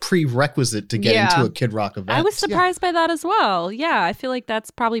prerequisite to get Yeah. into a Kid Rock event. I was surprised by that as well. Yeah, I feel like that's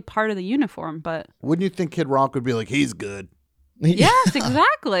probably part of the uniform, but Wouldn't you think Kid Rock would be like, he's good? yes,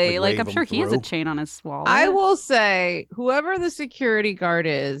 exactly. Like like I'm wave sure him he has a through. chain on his wallet. I will say, whoever the security guard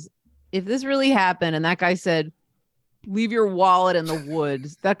is, if this really happened and that guy said, leave your wallet in the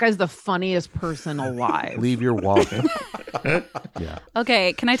woods, that guy's the funniest person alive. Leave your wallet. Yeah.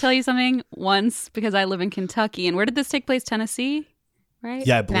 Okay, can I tell you something? Once, because I live in Kentucky, and where did this take place? Tennessee, right?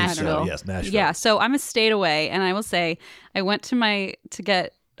 Yeah, I believe so. Nashville. Yes, Nashville. Yeah, so I'm a state away, and I will say I went to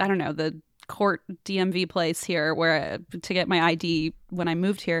get, I don't know, the court DMV place here to get my ID when I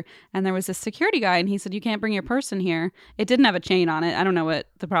moved here, and there was a security guy, and he said, you can't bring your purse in here. It didn't have a chain on it. I don't know what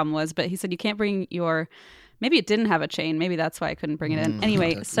the problem was, but he said, you can't bring your... Maybe it didn't have a chain. Maybe that's why I couldn't bring it in.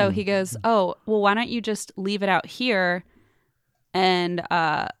 Anyway, so he goes, oh, well, why don't you just leave it out here and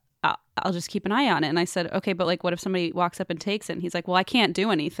I'll just keep an eye on it. And I said, okay, but like, what if somebody walks up and takes it? And he's like, well, I can't do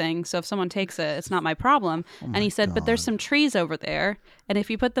anything. So if someone takes it, it's not my problem. And he said, but there's some trees over there. And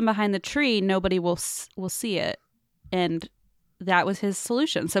if you put them behind the tree, nobody will see it. And that was his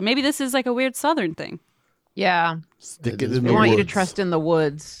solution. So maybe this is like a weird Southern thing. Yeah. Stick it They in the want you to woods. trust in the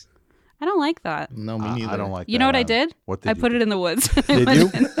woods. I don't like that. No, me neither. I don't like that. You know what I either. did? What did I you put do? it in the woods. Did you?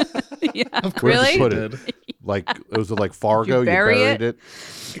 Yeah. Of course Really? you Put it. did. Like, was it like Fargo? Did you bury buried it?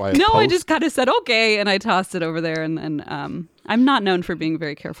 by a No, I post? just kind of said okay, and I tossed it over there. And I'm not known for being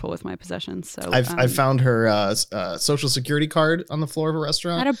very careful with my possessions. So I found her social security card on the floor of a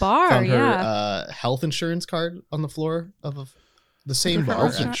restaurant. at a bar. Found her Yeah. health insurance card on the floor of the same Different bar.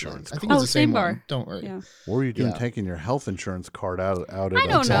 restaurant? Insurance I think Oh, it's the same same bar. one. Don't worry. Yeah. What were you doing Yeah. taking your health insurance card out at I a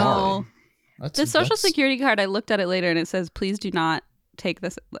don't bar? know. The social security card, I looked at it later and it says, please do not take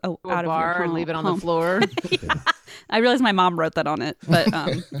this To a out of bar your and leave it on the home." floor. I realized my mom wrote that on it, but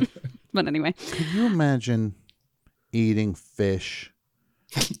but anyway. Could you imagine eating fish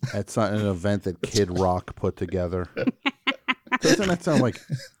at an event that Kid Rock put together? Doesn't that sound like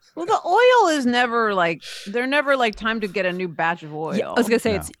Well, the oil is never like, they're never like time to get a new batch of oil. Yeah, I was gonna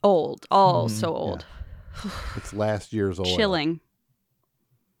say No. it's old. Oh, so old. it's last year's oil? Chilling.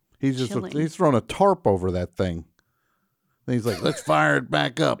 He's just Chilling. he's thrown a tarp over that thing. Then he's like, let's fire it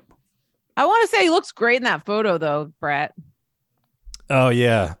back up. I want to say he looks great in that photo, though, Brett. Oh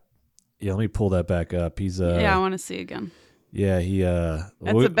yeah. Yeah, let me pull that back up. He's Yeah, I want to see again. yeah, he That's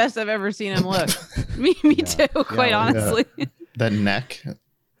the best I've ever seen him look. Me too, quite Yeah. honestly. That neck.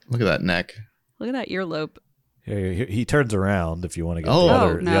 Look at that neck. Look at that earlobe. he turns around if you want to get Oh. the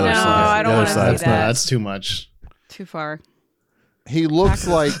other, Oh, the no. other No, side. I don't the other wanna see side's that. not- That's too much. Too far. He looks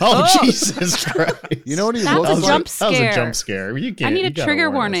like Oh, Jesus Christ. you know what he That's looks a like? jump That was a scare. jump scare. You I can't, need you a gotta trigger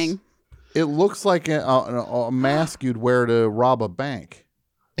warn us. warning. It looks like a mask you'd wear to rob a bank.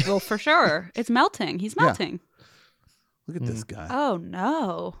 Well, for sure. It's melting. He's Yeah. melting. Look at this guy. Oh,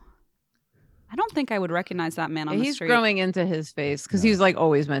 no. I don't think I would recognize that man on the He's street. growing into his face because he's like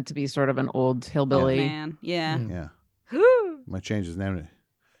always meant to be sort of an old Oh, hillbilly. man. Yeah. Yeah, might change his name to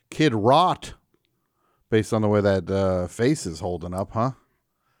Kid Rot, based on the way that face is holding up, huh?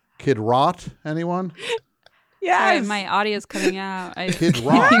 Kid Rot, anyone? Sorry, Yes, my audio's cutting out. Kid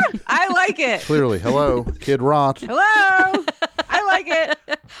Rot, I like it. clearly. Hello, Kid Rot. Hello, I like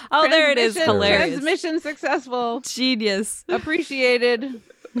it. Oh, there it is. Transmission- Hilarious. Transmission successful. Genius. Appreciated.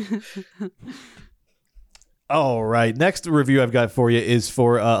 All right. Next review I've got for you is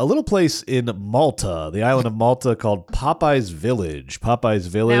for a little place in Malta, the island of Malta called Popeye's Village. Popeye's Now,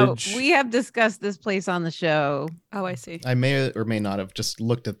 Village. we have discussed this place on the show, Oh, I see. I may or may not have just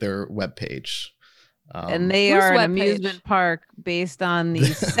looked at their webpage. and they Whose are an webpage? amusement park based on the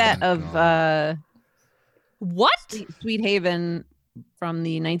set of What? Sweet Haven from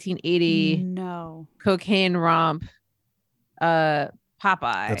the 1980 No. cocaine romp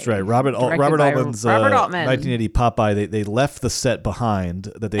Popeye. That's right. Robert directed by Altman's Robert Altman. 1980 Popeye. They left the set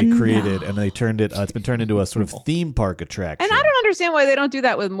behind that they created, and they turned it. It's been turned into a sort of theme park attraction. And I don't understand why they don't do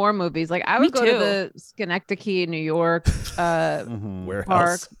that with more movies. Like I would go to the Schenectady, New York Warehouse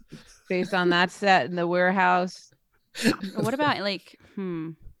park based on that set in the warehouse. What about like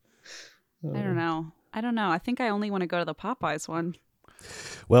I don't know. I think I only want to go to the Popeyes one.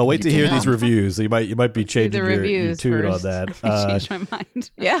 Well, wait to hear these reviews. You might be changing your tune on that. I changed my mind.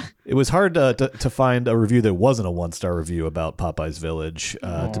 Yeah, it was hard to find a review that wasn't a 1-star review about Popeye's Village.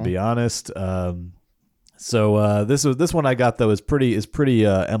 To be honest, so this one I got though is pretty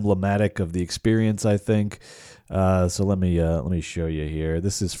emblematic of the experience, I think. So let me show you here.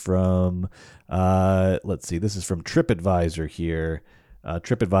 This is from let's see. This is from TripAdvisor here.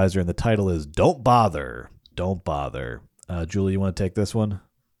 TripAdvisor, and the title is "Don't Bother, Don't Bother." Julie, you want to take this one?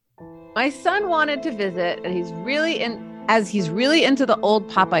 my son wanted to visit, and he's really into the old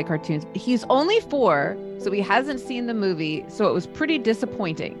Popeye cartoons. He's only 4, so he hasn't seen the movie, so it was pretty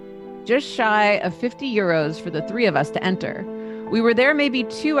disappointing. Just shy of 50 euros for the 3 of us to enter. We were there maybe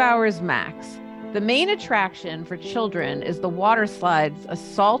 2 hours max. The main attraction for children is the water slides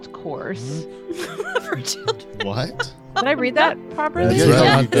assault course. For children. What? Did I read that properly? That's right.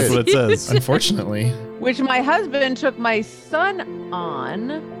 Yeah. That's what it says. Unfortunately. Which my husband took my son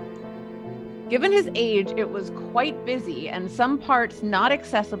on. Given his age, it was quite busy and some parts not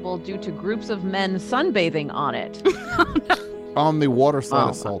accessible due to groups of men sunbathing on it. On the water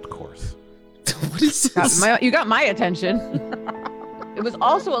slide assault course. What is this? You got my attention. It was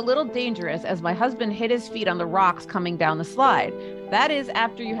also a little dangerous as my husband hit his feet on the rocks coming down the slide. That is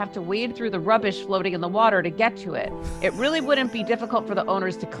after you have to wade through the rubbish floating in the water to get to it. It really wouldn't be difficult for the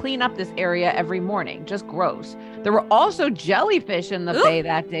owners to clean up this area every morning. Just gross. There were also jellyfish in the bay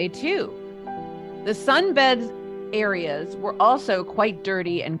that day too. The sunbed areas were also quite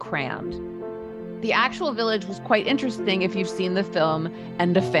dirty and crammed. The actual village was quite interesting if you've seen the film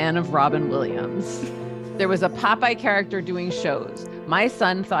and a fan of Robin Williams. There was a Popeye character doing shows. My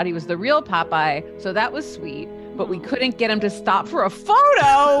son thought he was the real Popeye, so that was sweet, but we couldn't get him to stop for a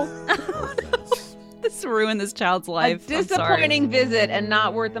photo. This ruined this child's life. A disappointing visit and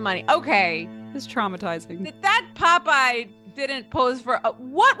not worth the money. Okay. It's traumatizing. That Popeye didn't pose for...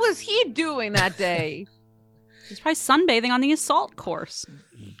 what was he doing that day? He's probably sunbathing on the assault course.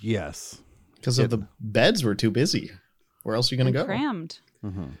 Yes. Because of the beds were too busy. Where else are you going to go? Crammed.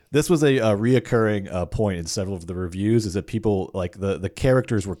 Mm-hmm. This was a reoccurring point in several of the reviews, is that people, like, the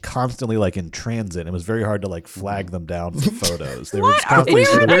characters were constantly like in transit. It was very hard to like flag them down for photos. They were just constantly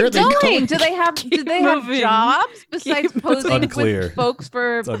Where sort are of, they going? Do they have moving. jobs besides posing unclear. with folks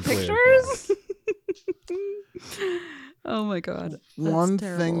for It's unclear. pictures? Oh my God. That's One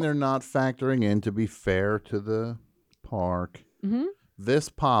terrible. thing they're not factoring in, to be fair to the park, this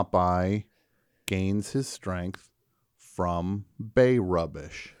Popeye gains his strength from bay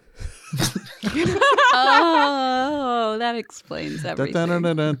rubbish. Oh, that explains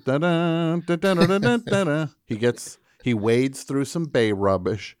everything. He wades through some bay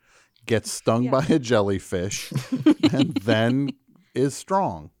rubbish, gets stung by a jellyfish, and then is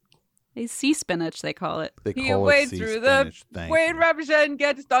strong. They sea spinach, they call it. They He call it wades sea through the spinach. wade rubbish and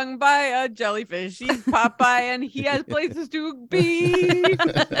gets stung by a jellyfish. He's Popeye and he has places to be.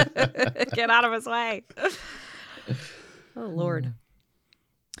 Get out of his way. Oh, Lord.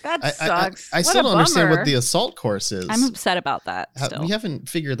 That sucks. I What still a don't understand bummer. what the assault course is. I'm upset about that still. We haven't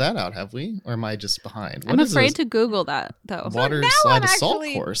figured that out, have we? Or am I just behind? I'm afraid to Google that, though. Water now slide I'm assault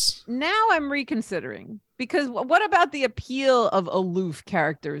actually- course. Now I'm reconsidering, because what about the appeal of aloof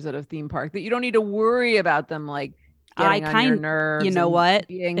characters at a theme park that you don't need to worry about them like getting on your nerves? You know and what?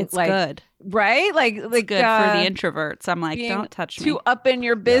 Being It's like, good. right? Like It's good for the introverts. I'm like, being don't touch me. too up in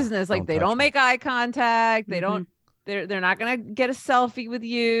your business. Like don't they touch don't me. make eye contact. They Mhm. don't. They're not gonna get a selfie with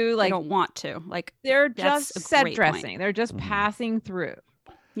you. I Like don't want to. Like, they're That's just a set great dressing. point. They're just passing through.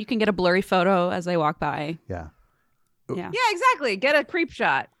 you can get a blurry photo as they walk by. Yeah. Yeah. Yeah, exactly. Get a creep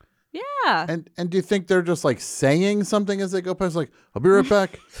shot. Yeah. And do you think they're just like saying something as they go past, like, I'll be right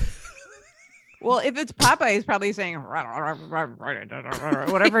back? Well, if it's Popeye, he's probably saying whatever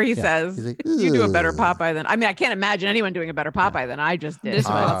he says. He's like, You do a better "Ugh." Popeye than I mean. I can't imagine anyone doing a better Popeye than I just did. This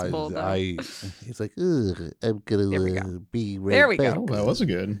but- one- Possible, though. He's like, "Ugh, I'm There we gonna go. be right There we back." go. Oh, that was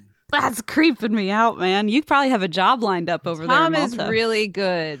good. That's creeping me out, man. You probably have a job lined up over there. Tom in is Malta. really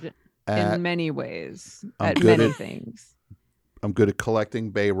good At- in many ways I'm at good many at- things. I'm good at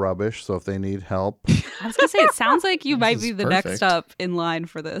collecting bay rubbish, so if they need help, I was gonna say, it sounds like you might is be the perfect. next up in line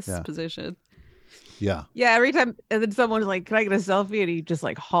for this Yeah. position. Yeah. Yeah, every time, and then someone's like, "Can I get a selfie?" and he just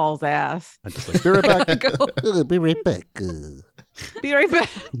like hauls ass. I just like, be right back. Be right back. Be right back.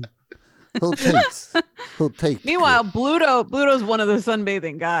 Who takes? Who takes? Meanwhile, Bluto's one of the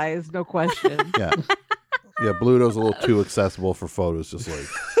sunbathing guys, no question. Yeah. Yeah, Bluto's a little too accessible for photos, just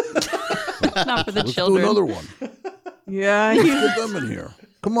like, Not for the let's children. do another one. Yeah, Let's get them in here.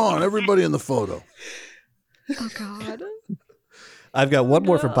 Come on, everybody in the photo. Oh God. I've got one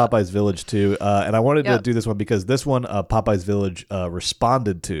more from Popeye's Village too, and I wanted to Yep. do this one because this one Popeye's Village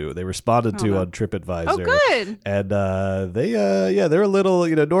responded to. They responded to on TripAdvisor. Oh, good. And they're a little,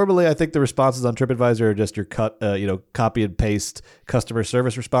 normally I think the responses on TripAdvisor are just your copy and paste customer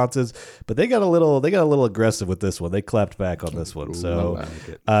service responses, but they got a little aggressive with this one. They clapped back on this one.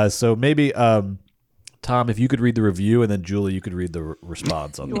 So maybe Tom, if you could read the review, and then Julie, you could read the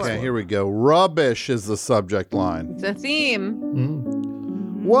response on this Okay, one. here we go. Rubbish is the subject line. It's a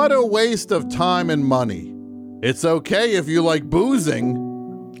theme. What a waste of time and money. It's okay if you like boozing.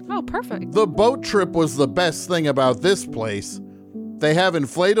 Oh, perfect. The boat trip was the best thing about this place. They have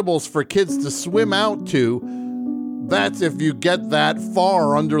inflatables for kids to swim out to. That's if you get that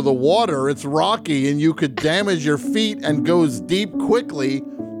far under the water. It's rocky and you could damage your feet and goes deep quickly.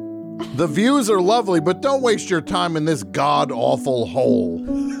 The views are lovely, but don't waste your time in this god-awful hole.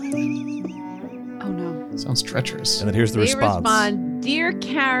 Oh no. Sounds treacherous. And then here's the They response. respond, "Dear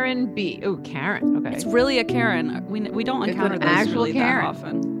Karen B." Oh, Karen. Okay. It's really a Karen. We don't It's encounter an those actual really Karen. that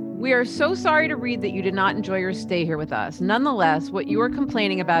often. We are so sorry to read that you did not enjoy your stay here with us. Nonetheless, what you are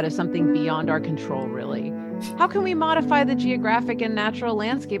complaining about is something beyond our control, really. How can we modify the geographic and natural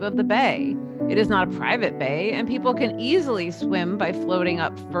landscape of the bay? It is not a private bay, and people can easily swim by floating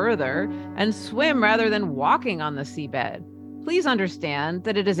up further and swim rather than walking on the seabed. Please understand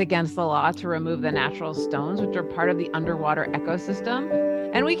that it is against the law to remove the natural stones, which are part of the underwater ecosystem,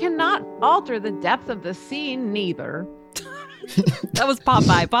 and we cannot alter the depth of the sea neither. That was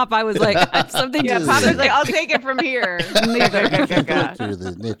Popeye. Popeye was like, I have something Yeah, to Papa's say. like, "I'll take it from here." Neither. To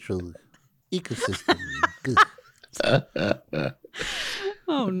the natural ecosystem. Good.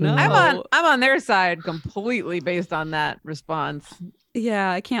 Oh no. I'm on their side completely based on that response. Yeah,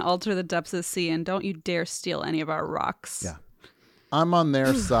 I can't alter the depths of the sea, and don't you dare steal any of our rocks. Yeah. I'm on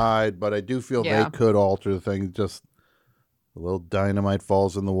their side, but I do feel Yeah. they could alter things. Just a little dynamite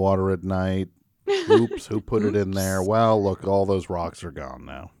falls in the water at night. Oops, who put it in there? Well, look, all those rocks are gone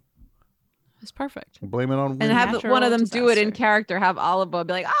now. It's perfect. Blame it on wind. And have Natural one of them do it in disaster. character. Have Oliver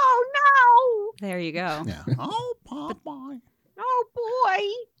be like, "Oh There you go. Yeah. Oh, Popeye. no, oh boy."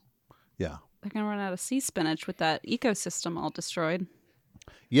 Yeah. They're gonna run out of sea spinach with that ecosystem all destroyed.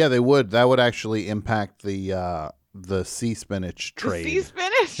 Yeah, they would. That would actually impact the sea spinach The trade. sea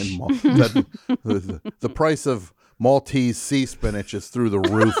spinach. in the price of Maltese sea spinach is through the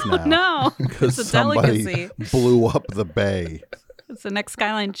roof now. No, Because it's a somebody delicacy. blew up the bay. It's the next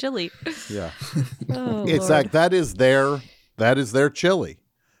Skyline chili. Yeah. Oh, It's Lord. like that is their chili.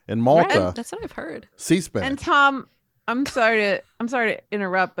 In Malta, That's what I've heard. sea spinach. And Tom, I'm sorry to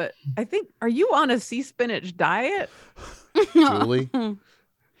interrupt, but I think, are you on a sea spinach diet? Julie,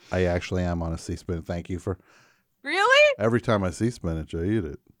 I actually am on a sea spinach. Thank you for Really? every time I see spinach, I eat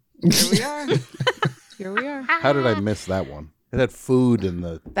it. Here we are. Here we are. How did I miss that one? It had food in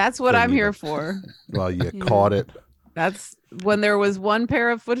the. That's what Couldn't I'm eat here it. for. Well, you caught it. That's when there was one pair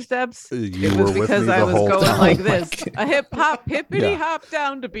of footsteps. You It were was with because me I the was whole going time. like this. A hip hop, hippity Yeah. hop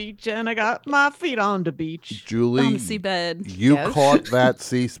down the beach, and I got my feet on the beach. Julie, On the seabed. you Yes. caught that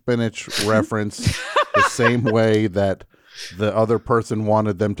sea spinach reference the same way that the other person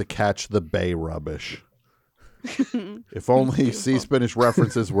wanted them to catch the bay rubbish. If only sea spinach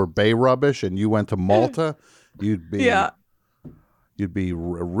references were bay rubbish and you went to Malta, you'd be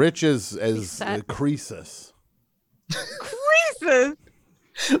rich as set. Croesus.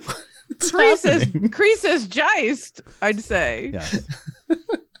 Creases. Creases Geist, I'd say. Yes.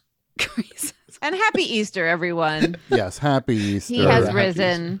 Crazy. And happy Easter, everyone. Yes, happy Easter. He has Happy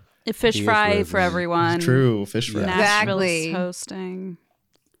risen. A fish He is fry risen. for everyone. True, fish fry. Yeah. Nashville's Exactly. hosting.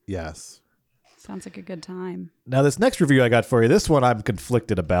 Yes. Sounds like a good time. Now, this next review I got for you, this one I'm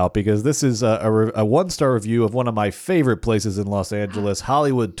conflicted about because this is a 1-star review of one of my favorite places in Los Angeles,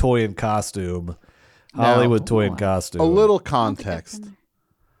 Hollywood Toy and Costume. Hollywood Toy and Costume. A little context.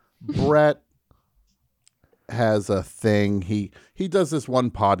 Brett has a thing. He does this one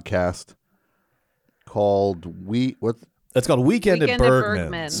podcast called It's called Weekend at Weekend at Bergman's.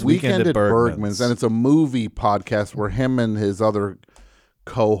 Bergman's. Weekend at Bergman's, and it's a movie podcast where him and his other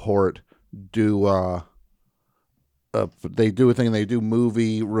cohort do they do a thing. They do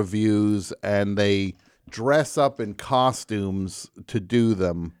movie reviews, and they dress up in costumes to do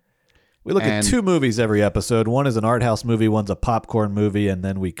them. We look at 2 movies every episode. One is an art house movie, one's a popcorn movie, and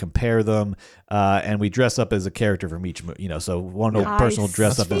then we compare them, and we dress up as a character from each movie. So one person will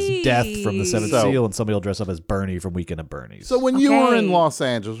dress up as Death from The Seventh Seal, and somebody will dress up as Bernie from Weekend at Bernie's. So when you were in Los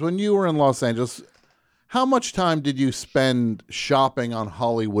Angeles, how much time did you spend shopping on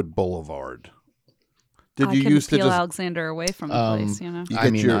Hollywood Boulevard? Did you used to peel just Alexander away from the place?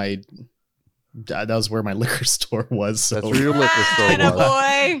 That was where my liquor store was. So. That's where your liquor store was.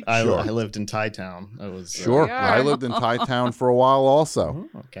 Boy. I lived in Thai Town. I was I lived in Thai Town for a while also.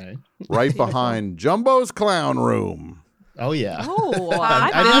 Oh, okay. Right behind Jumbo's Clown Room. Oh yeah. Oh,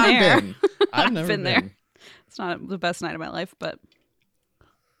 I've never been there. It's not the best night of my life, but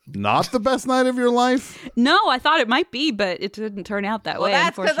not the best night of your life? No, I thought it might be, but it didn't turn out that way.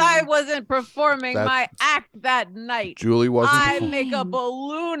 That's because I wasn't performing my act that night. Julie wasn't. I make a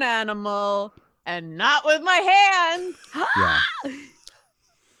balloon animal and not with my hands. Yeah.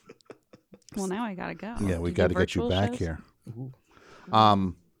 Well, now I gotta go. Yeah, we got to get you back here.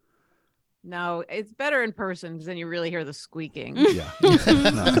 No, it's better in person because then you really hear the squeaking. Yeah.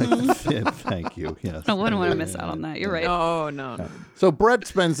 No, thank you. Yes. I wouldn't want to miss out on that. You're right. No. So Brett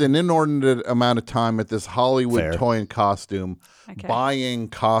spends an inordinate amount of time at this Hollywood Toy and Costume, buying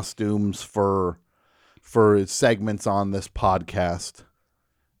costumes for segments on this podcast.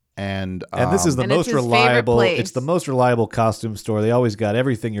 And this is the most reliable. It's the most reliable costume store. They always got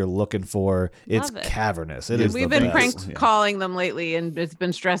everything you're looking for. It's cavernous. It is. We've been prank calling them lately, and it's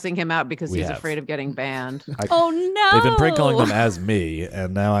been stressing him out because he's afraid of getting banned. Oh no! They've been prank calling them as me,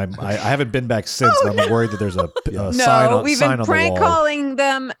 and now I haven't been back since. But I'm worried that there's a sign on. We've been prank calling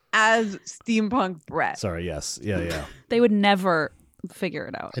them as Steampunk Brett. Sorry. Yes. Yeah. They would never figure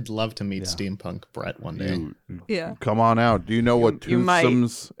it out. I'd love to meet Steampunk Brett one day. Come on out. Do you know what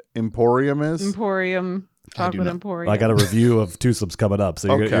Toothsome's Emporium is? Emporium. Chocolate Emporium. Well, I got a review of Twosomes coming up,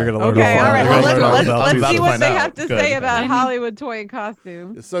 so you're going to learn all right. Well, let's see what they have to say about Hollywood Toy and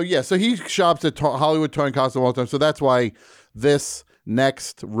Costume. So he shops at Hollywood Toy and Costume all the time. So that's why this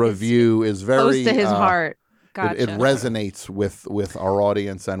next review is very close to his heart. Gotcha. It resonates with our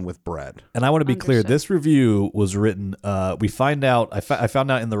audience and with Brad. And I want to be clear. This review was written. We find out. I found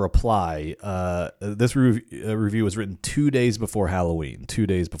out in the reply. This review was written 2 days before Halloween. 2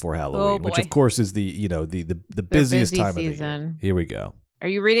 days before Halloween, which of course is the busiest time season. of the year. Here we go. Are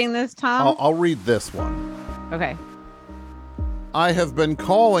you reading this, Tom? I'll read this one. Okay. I have been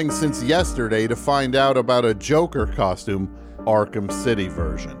calling since yesterday to find out about a Joker costume, Arkham City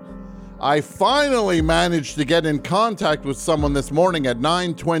version. I finally managed to get in contact with someone this morning at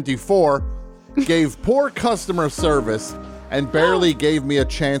 9:24, gave poor customer service, and barely gave me a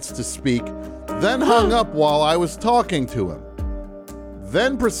chance to speak, then hung up while I was talking to him.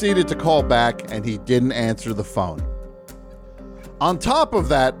 Then proceeded to call back, and he didn't answer the phone. On top of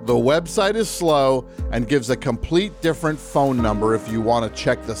that, the website is slow and gives a complete different phone number if you want to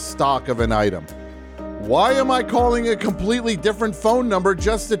check the stock of an item. Why am I calling a completely different phone number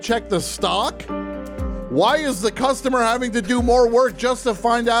just to check the stock? Why is the customer having to do more work just to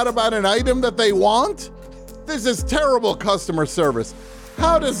find out about an item that they want? This is terrible customer service.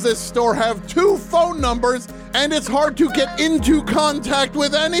 How does this store have 2 phone numbers and it's hard to get into contact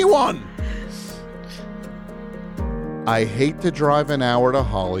with anyone? I hate to drive an hour to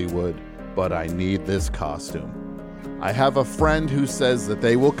Hollywood, but I need this costume. I have a friend who says that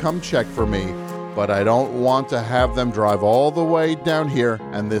they will come check for me, but I don't want to have them drive all the way down here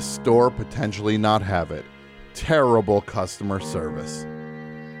and this store potentially not have it. Terrible customer service.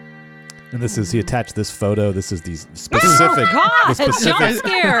 And he attached this photo. This is the specific. Oh, God! Jump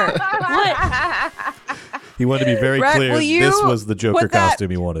scare! What? He wanted to be very clear. This was the Joker costume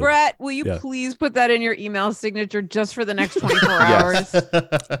he wanted. Brett, will you please put that in your email signature just for the next 24 hours?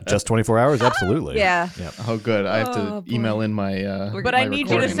 Just 24 hours? Absolutely. Yeah. Oh, good. I have to email in my. But I need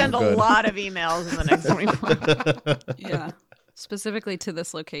you to send a lot of emails in the next 24 hours. Yeah. Specifically to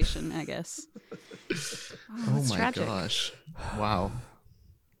this location, I guess. Oh my gosh. Wow.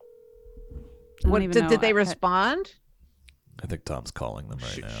 What did they respond? I think Tom's calling them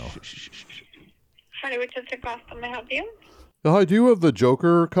right now. Hollywood Toy and Costume, may I help you? Hi, do you have the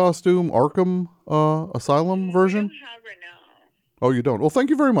Joker costume Arkham Asylum version? I don't have right now. Oh, you don't? Well, thank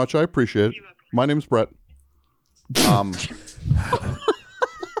you very much. I appreciate it. My name's Brett. Damn it.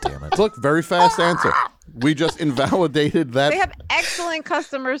 Look, very fast answer. We just invalidated that. They have excellent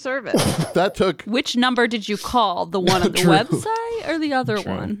customer service. That took... Which number did you call? The one on the website or the other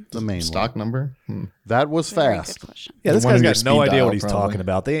one? The main stock number? That was fast. Yeah, this guy's got no idea what he's talking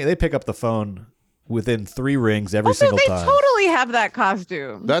about. They pick up the phone within 3 rings every single time. They totally have that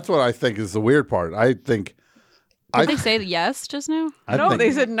costume. That's what I think is the weird part. I think Did they say yes just now? No,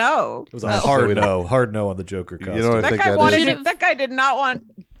 they said no. It was a hard no on the Joker costume. You know what I That think guy that wanted is? it. That guy did not want.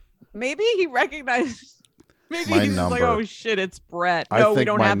 Maybe he recognized. Maybe My he's just like, number. oh shit, it's Brett. I No, think we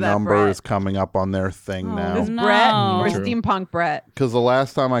don't my have that number Brett. is coming up on their thing now. Is Brett or True. steampunk Brett? Because the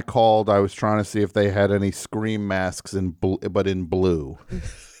last time I called, I was trying to see if they had any Scream masks but in blue.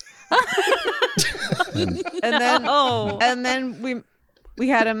 And then we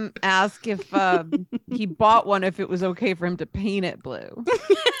had him ask if he bought one, if it was okay for him to paint it blue.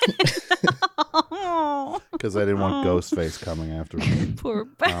 Because I didn't want Ghostface coming after me. Poor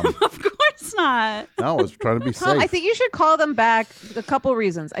Of course not. No, I was trying to be Tom, safe. I think you should call them back. A couple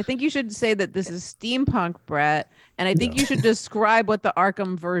reasons. I think you should say that this is steampunk Brett, and I think you should describe what the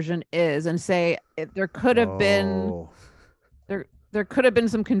Arkham version is, and say there could have been there could have been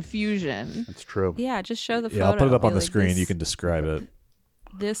some confusion. That's true. Yeah, just show the photo. Yeah, I'll put it up Be on the like, screen. This, You can describe it.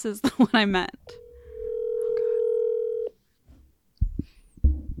 This is the one I meant.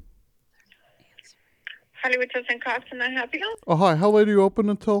 Hollywood Toast and Cops, can I help you? Oh, hi. How late are you open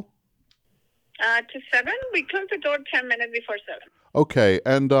until? To 7. We close the door 10 minutes before 7. Okay,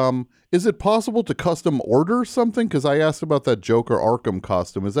 and is it possible to custom order something? Because I asked about that Joker Arkham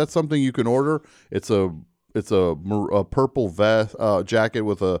costume. Is that something you can order? It's a purple vest jacket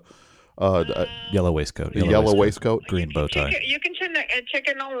with a Yellow waistcoat. yellow waistcoat. Green bow tie. You can check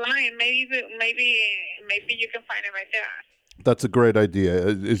it online. Maybe you can find it right there. That's a great idea.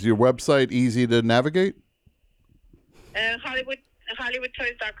 Is your website easy to navigate?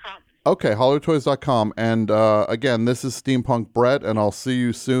 HollywoodToys.com. Okay, hollywoodtoys.com. And again, this is Steampunk Brett, and I'll see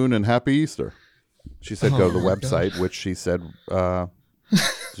you soon, and Happy Easter. She said go to the website, which she said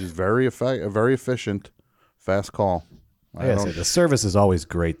she's very efficient, fast call. I gotta say, the service is always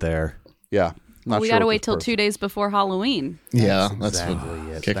great there. Yeah. Not We sure got to what wait this till person- 2 days before Halloween. Yeah, that's exactly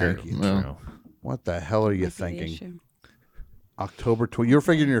the it. kicker. Thank you. Yeah. What the hell are you Might be the thinking? issue. October 20. You're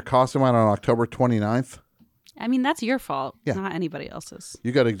figuring your costume out on October 29th? I mean, that's your fault, Yeah. not anybody else's.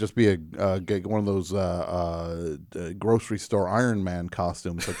 You got to just be get one of those grocery store Iron Man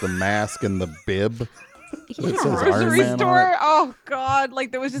costumes, like the mask and the bib. It says Iron Grocery Man on store. it. Oh God!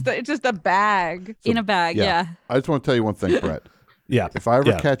 Like there was it's just a bag. In a bag, yeah. I just want to tell you one thing, Brett. Yeah. If I ever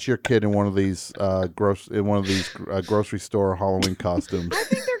Yeah. catch your kid in one of these grocery store Halloween costumes, I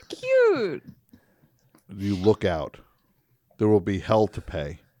think they're cute. you look out. There will be hell to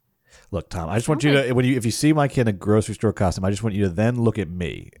pay. Look, Tom, I just want you to if you see my kid in a grocery store costume, I just want you to then look at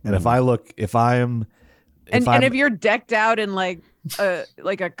me. And if And if you're decked out in like a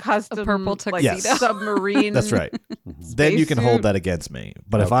custom purple tuxedo. like, submarine, that's right. Then you can hold spacesuit. that against me.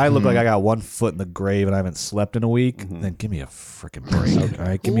 But if I look like I got one foot in the grave and I haven't slept in a week, then give me a freaking break. All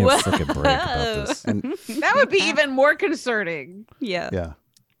right, give me a freaking break about this. that would be even more concerning. Yeah. Yeah.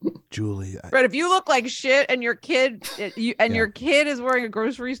 Julie. But if you look like shit and your kid your kid is wearing a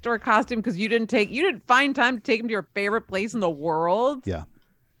grocery store costume because you didn't find time to take him to your favorite place in the world. Yeah.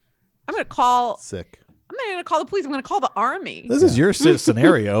 I'm gonna call Sick. I'm not gonna call the police. I'm gonna call the army. This is your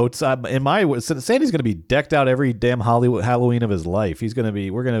scenario. It's Sandy's going to be decked out every damn Halloween of his life. He's going to be.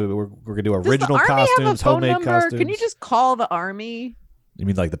 We're going to do Does original the army costumes, have a phone homemade number? costumes. Can you just call the army? You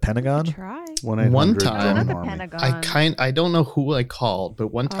mean like the Pentagon? Try. 1-800 One time- Join Not the Army. Pentagon. I don't know who I called, but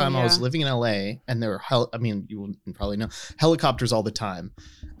one time I was yeah. living in LA and there were you will probably know helicopters all the time.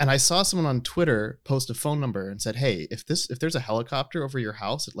 And I saw someone on Twitter post a phone number and said, "Hey, if there's a helicopter over your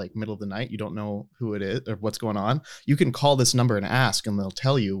house at like middle of the night, you don't know who it is or what's going on, you can call this number and ask and they'll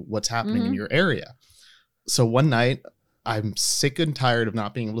tell you what's happening in your area." So one night I'm sick and tired of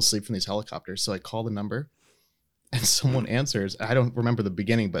not being able to sleep from these helicopters. So I call the number and someone answers. I don't remember the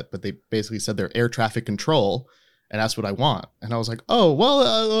beginning, but they basically said they're air traffic control and asked what I want. And I was like, "Oh,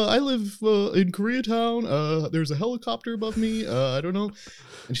 well, I live in Koreatown. There's a helicopter above me. I don't know."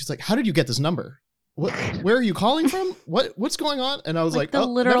 And she's like, "How did you get this number? Where are you calling from? What's going on?" And I was like, the "Oh,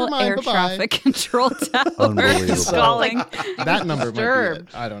 literal never mind, air bye-bye." traffic control tower Unbelievable. is calling. That number might be Disturbed.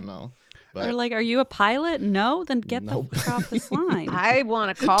 it. I don't know. But Or like, are you a pilot? No, then get Nope. the off this line. I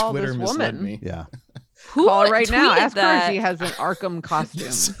want to call Twitter this misled woman. me. Yeah. Who Call her right now. tweeted Ask her that? if she has an Arkham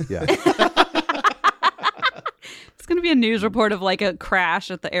costume. Yeah. It's going to be a news report of like a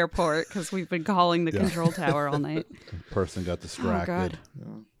crash at the airport because we've been calling the control tower all night. Person got distracted.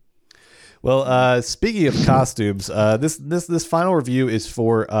 Well, speaking of costumes, this final review is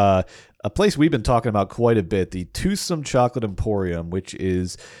for a place we've been talking about quite a bit, the Toothsome Chocolate Emporium, which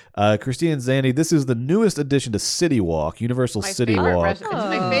is Christine and Xandy. This is the newest addition to City Walk, Universal City Walk. It's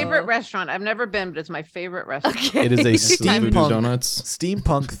my favorite restaurant. I've never been, but it's my favorite restaurant. It is a Voodoo steampunk donuts.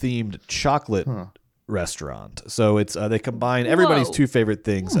 themed chocolate restaurant. So it's they combine everybody's Whoa. two favorite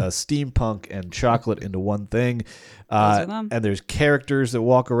things, steampunk and chocolate, into one thing. Those are them. And there's characters that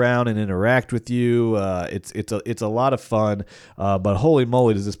walk around and interact with you. It's a lot of fun. But holy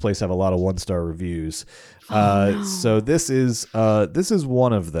moly, does this place have a lot of 1-star reviews? So this is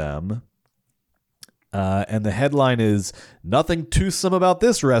one of them. And the headline is "Nothing Toothsome About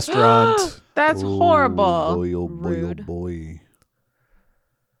This Restaurant." That's horrible. Boy, oh boy, Rude. oh boy.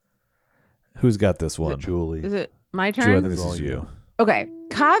 Who's got this one? Julie. Is it my Drew, I turn? think this is you. Okay.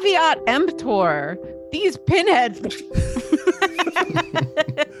 Caveat emptor. These pinheads. That's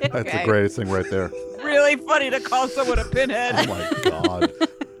the greatest thing right there. Really funny to call someone a pinhead. Oh my God.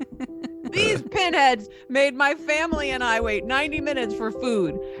 These pinheads made my family and I wait 90 minutes for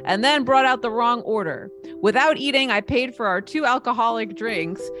food and then brought out the wrong order. Without eating, I paid for our 2 alcoholic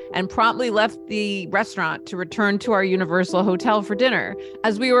drinks and promptly left the restaurant to return to our Universal hotel for dinner.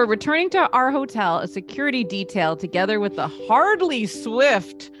 As we were returning to our hotel, a security detail together with the hardly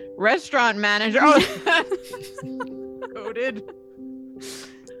swift restaurant manager. Coded.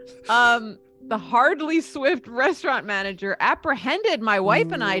 The hardly swift restaurant manager apprehended my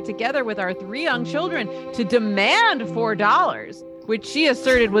wife and I, together with our 3 young children, to demand $4, which she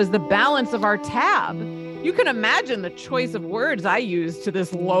asserted was the balance of our tab. You can imagine the choice of words I used to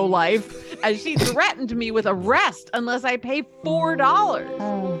this lowlife, as she threatened me with arrest unless I pay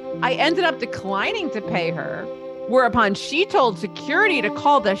 $4. I ended up declining to pay her, whereupon she told security to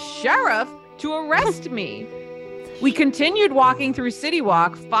call the sheriff to arrest me. We continued walking through City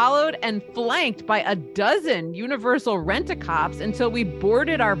Walk, followed and flanked by a dozen Universal rent-a-cops until we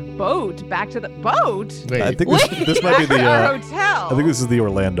boarded our boat back to the boat. Wait, I think this might be Back the to our hotel. I think this is the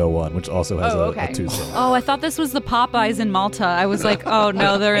Orlando one, which also has okay. a Toothsome. Oh, I thought this was the Popeyes in Malta. I was like, oh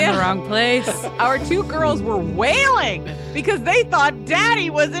no, they're in the wrong place. Our 2 girls were wailing because they thought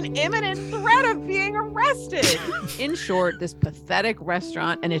Daddy was an imminent threat of being arrested. In short, this pathetic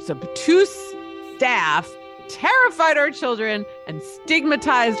restaurant and its obtuse staff terrified our children and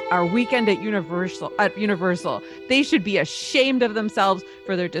stigmatized our weekend at Universal. They should be ashamed of themselves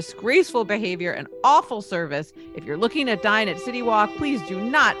for their disgraceful behavior and awful service. If you're looking to dine at City Walk, please do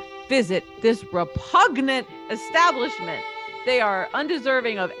not visit this repugnant establishment. They are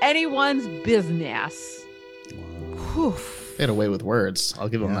undeserving of anyone's business. Whew. They had a way with words. I'll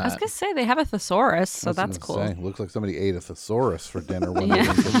give them I was that. gonna say they have a thesaurus, so I was that's gonna cool. say, looks like somebody ate a thesaurus for dinner when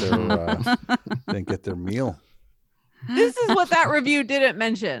Yeah. they didn't get their meal. This is what that review didn't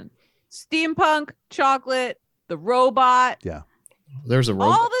mention. Steampunk, chocolate, the robot, Yeah. There's a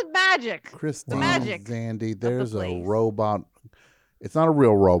robot. all the magic. Christine, magic Xandy, there's a place. robot. It's not a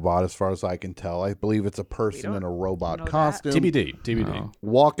real robot as far as I can tell. I believe it's a person in a robot know that. costume. TBD.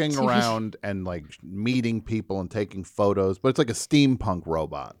 Walking around and like meeting people and taking photos, but it's like a steampunk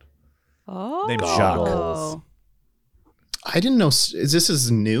robot. Oh, Named Shock. I didn't know. Is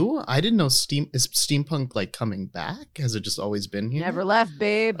this new? I didn't know is steampunk like coming back? Has it just always been here? Never left,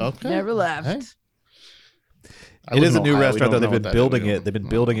 babe. Okay. Never left. Hey. I It live is in a new Ohio. We restaurant, though. don't know They've what been building that is. it. They've been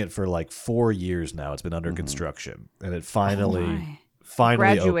building it for like 4 years now. It's been under construction, and it finally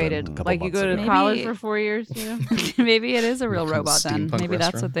Graduated. opened a couple Like you months go to ago. college Maybe- for 4 years, you know? Maybe it is a real robot then. Steampunk Maybe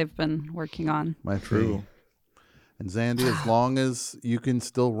that's restaurant. what they've been working on. Might be. And Xandy, as long as you can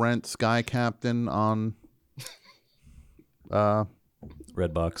still rent Sky Captain on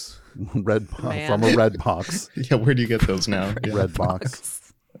Redbox. from a red box. Yeah, where do you get those now? Yeah. Red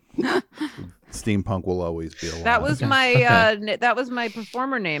box. Steampunk will always be alive. That was my that was my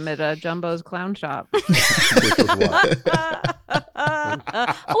performer name at Jumbo's Clown Shop. Which was what?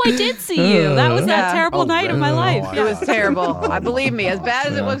 Oh, I did see you. That was that Yeah. terrible Oh, night of my really? life. It was terrible. Oh, I believe me, as bad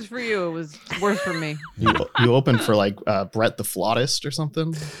as it Yeah. was for you, it was worse for me. You opened for like Brett the Flautist or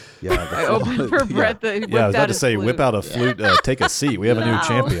something. Yeah, I opened for Brett. The Yeah, I was about to say, whip out a flute, take a seat. We have a new Wow.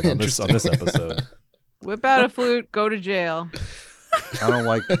 champion on this episode. Whip out a flute, go to jail. I don't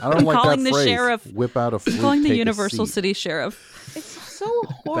like calling that the phrase. sheriff. Whip out a flute. Calling the take a Universal seat. City Sheriff. It's so Thank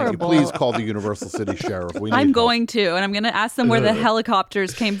you. horrible. Please call the Universal City Sheriff. We need I'm help. going to, and I'm going to ask them where the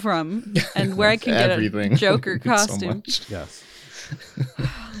helicopters came from and where I can get Everything. a Joker So costume. much. Yes.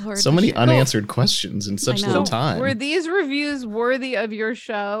 Lord, So many shit. unanswered questions in such I little know. time. Were these reviews worthy of your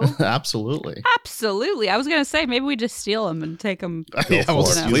show? Absolutely. Absolutely. I was going to say maybe we just steal them and take them. Yeah, we'll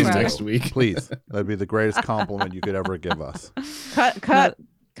for it. see Please you do. next week. Please. That'd be the greatest compliment you could ever give us. Cut,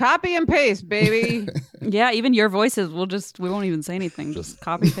 copy and paste, baby. Yeah, even your voices. We won't even say anything. Just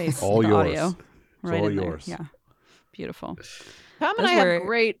copy paste all the yours. audio. It's Right all in there. yours. Yeah. Beautiful. Tom and Those I have were-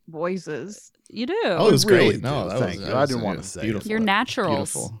 great voices. You do. Oh, it was really great. No, do. that Thank was, you. I didn't want to say it. beautiful. You're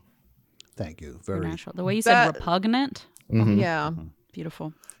naturals. Beautiful. Thank you. You're Very. natural. The way you said That- repugnant. Mhm. Yeah.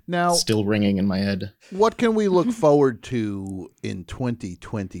 Beautiful. Now, Still ringing in my head. what can we look forward to in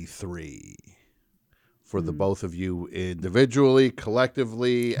 2023 for the both of you individually,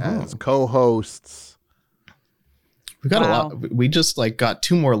 collectively, as co-hosts? We got a Wow. lot. We just got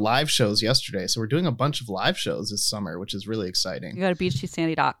 2 more live shows yesterday, so we're doing a bunch of live shows this summer, which is really exciting. You go to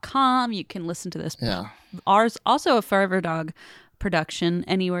beach2sandy.com. You can listen to this. Yeah. Ours also a Forever Dog production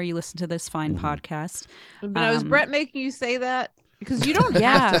anywhere you listen to this fine podcast. Now, is Brett making you say that? Because you don't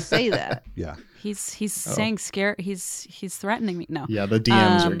have to say that. Yeah. He's saying scare. He's threatening me. No. Yeah, the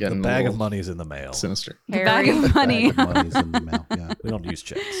DMs are The getting bag a of little money is in the mail. sinister. The bag of money. Bag of money's in the mail. Yeah. We don't use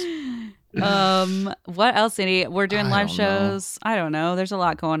checks. What else, Andy? We're doing I live don't know. shows. I don't know. There's a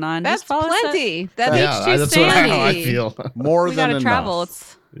lot going on. That's Just follow us at- plenty. That's Yeah, that's what Sandy. how I feel. More We than gotta enough. travel.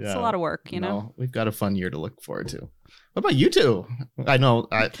 It's Yeah. a lot of work, you know. No, we've got a fun year to look forward to. What about you two? I know.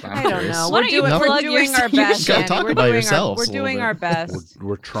 I'm I don't curious. know. Why We're don't you doing, plug we're doing your- our you best. gotta Andy. talk We're about doing yourselves We're a little doing bit. our best.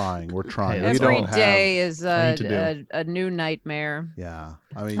 We're trying. We're trying. That's We Every don't day have. is plenty to a new nightmare. Yeah.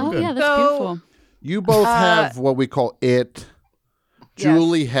 I mean, Oh yeah, that's So- beautiful. you both have what we call it. Yes.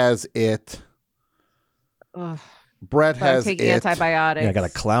 Julie has it. Ugh, Brett but I'm has taking it. antibiotics. Yeah, I got a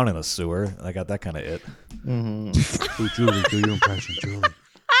clown in the sewer. I got that kind of it. Oh, Julie, do your impression, Julie.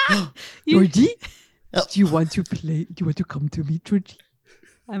 Georgie, Oh. do you want to play? Do you want to come to me, Georgie?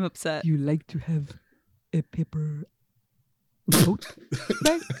 I'm upset. Do you like to have a paper boat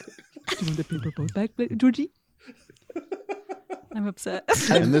bag? Do you want a paper boat bag, Georgie? I'm upset.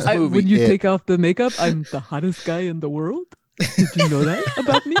 In this movie, when you It- take off the makeup, I'm the hottest guy in the world. Did you know that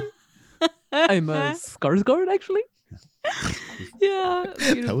about me? I'm a Skarsgård, actually. Yeah,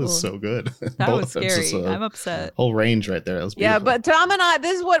 That beautiful. was so good. That was That's just scary. a I'm upset. Whole range right there. That was Yeah, beautiful. but Tom and I,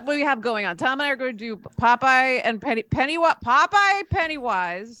 this is what we have going on. Tom and I are going to do Popeye and Pennywise. Popeye,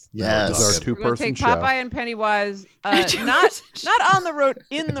 Pennywise. This is yes. our We're going to two-person take show. Popeye and Pennywise, not on the road,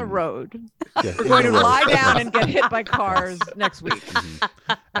 in the road. Yeah, We're going to lie down and get hit by cars next week.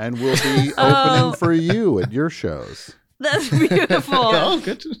 and we'll be Oh. opening for you at your shows. That's beautiful. Oh,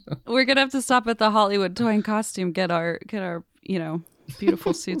 good. We're gonna have to stop at the Hollywood Toy and Costume, get our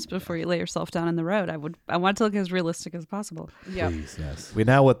beautiful suits before you lay yourself down in the road. I want it to look as realistic as possible. Yeah. Please, yes. We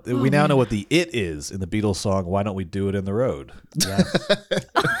now know what the it is in the Beatles song. Why don't we do it in the road?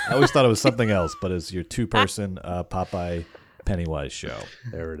 I always thought it was something else, but it's your 2-person Popeye Pennywise show.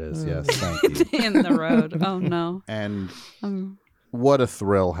 There it is. Yes, thank you. In the road. Oh no. And Um, what a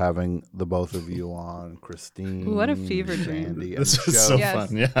thrill having the both of you on, Christine. What a fever dream. Sandy, This and is Joe. so Yes.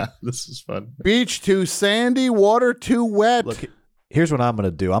 fun. Yeah, this is fun. Beach too sandy, water too wet. Look, here's what I'm going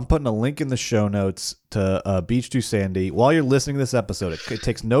to do. I'm putting a link in the show notes to Beach to Sandy. While you're listening to this episode, it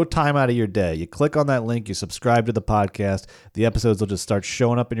takes no time out of your day. You click on that link, you subscribe to the podcast. The episodes will just start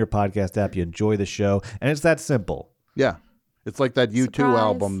showing up in your podcast app. You enjoy the show, and it's that simple. Yeah. It's like that U2 Surprise.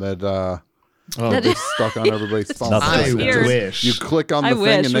 album that That gets stuck on everybody's phone. Nothing I else matters. wish. You click on I the thing,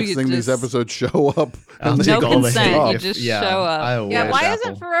 wish and we next could thing these just- episodes show up. I'll and take they all go the consent, off. you just show up. I Yeah, wish, why Apple.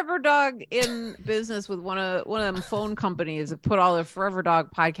 isn't Forever Dog in business with one of them phone companies that put all their Forever Dog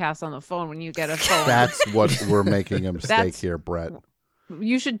podcasts on the phone when you get a phone? That's what we're making a mistake That's- here, Brett.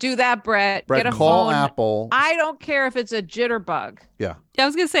 You should do that, Brett. Brett, get a call phone. Apple. I don't care if it's a jitterbug. Yeah. Yeah, I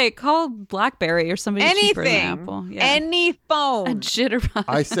was gonna say call BlackBerry or somebody cheaper than Anything. Apple. Yeah. Any a phone. jitterbug.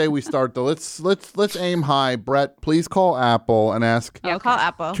 I say we start the let's aim high. Brett, please call Apple and ask Yeah, call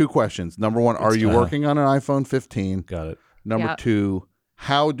Apple. 2 questions. Number 1, are you working on an iPhone 15? Got it. Number Yeah. 2,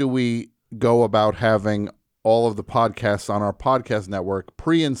 how do we go about having all of the podcasts on our podcast network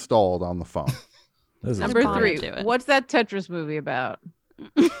pre-installed on the phone? This is Number Bond 3, to it. what's that Tetris movie about?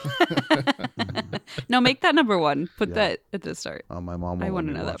 No, make that number 1. Put Yeah. that at the start. My mom I will wanna let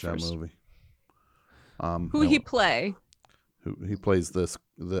me know that watch first. movie. Who he play? Who he plays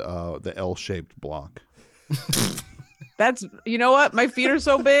the L-shaped block. That's, you know what? My feet are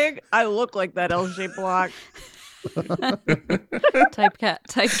so big, I look like that L-shaped block.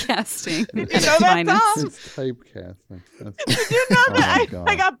 Typecasting. Did you know that, Tom? It's typecasting. That's- Did you know Oh my that God.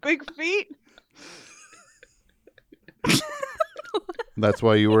 I got big feet? That's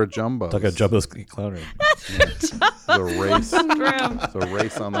why you were a jumbo. Like a Jumbo's clown room. The race. Grim. The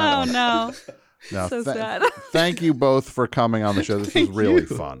race on that Oh one. no. No, So sad. Thank you both for coming on the show. This was really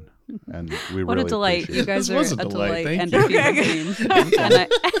fun, and we What really a delight. appreciate You it. guys This are was a a delight. delight. Thank And you. a fever Okay. dream. And I-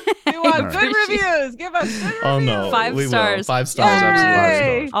 We want good appreciate- reviews. Give us good Oh reviews. no, 5 we will. stars. 5 stars. Yay!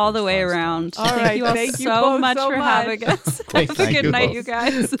 Absolutely. all the way around. All Thank right, you all thank you so both much so for much. having us. Have a Thank good you night, both. you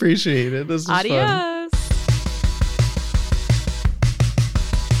guys. Appreciate it. This was fun. Adios.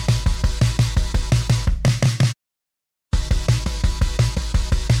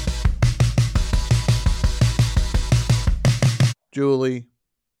 Julie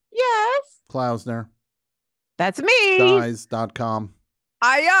Yes. Klausner, That's me. dies.com.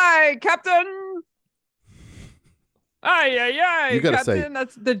 Aye, aye, Captain. Aye, aye, aye, You gotta Captain. say-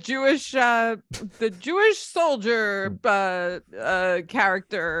 That's the Jewish soldier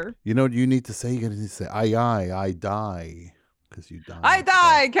character. You know what you need to say? You need to say, I die. Because you die. I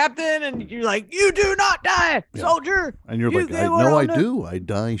die, Captain. And you're like, you do not die, Yeah. soldier. And you're You like, get I what know I I'm do. I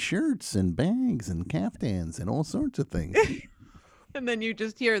dye shirts and bags and caftans and all sorts of things. And then you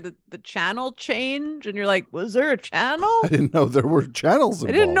just hear the channel change, and you're like, was there a channel? I didn't know there were channels I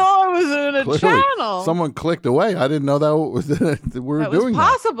involved. didn't know I was in a Clearly, channel. someone clicked away. I didn't know that was that we were that was doing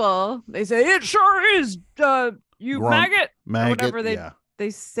possible. They say it sure is. You Grunt. maggot, Maggot, or whatever yeah. they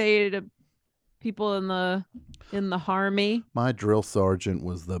say to people in the army. that. My drill sergeant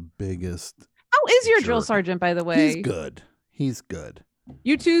was the biggest. How is your drill jerk. sergeant, by the way? He's good. He's good.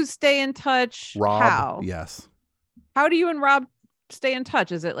 You two stay in touch. Rob, How? yes. How do you and Rob stay in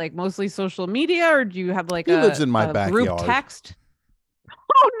touch? Is it like mostly social media, or do you have like He a, lives in my a backyard. group text?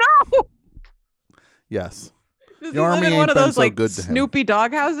 Oh no! Yes. Does The he live army in ain't one of been those so like good to him. Snoopy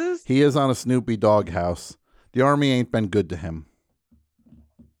dog houses? He is on a Snoopy dog house. The army ain't been good to him.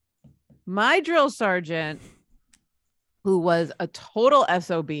 My drill sergeant, who was a total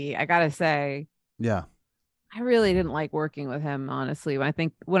SOB, I gotta say, Yeah. I really didn't like working with him, honestly. When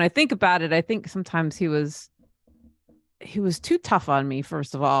I think about it, I think sometimes he was too tough on me,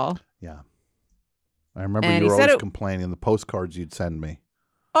 first of all. Yeah. I remember And you he were said always it- complaining the postcards you'd send me.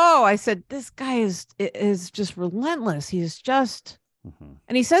 Oh, I said, this guy is just relentless. He's just, Mm-hmm.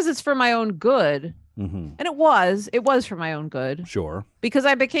 and he says it's for my own good. Mm-hmm. And it was for my own good Sure. because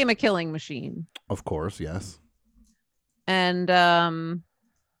I became a killing machine. Of course, yes. And, I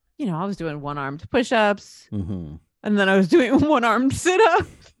was doing one-armed push-ups, Mm-hmm. and then I was doing one-armed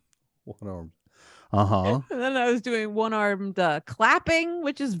sit-ups. One arm. Uh-huh. And then I was doing one-armed clapping,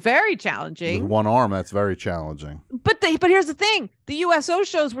 which is very With challenging. one arm, that's very challenging. But here's the thing: the USO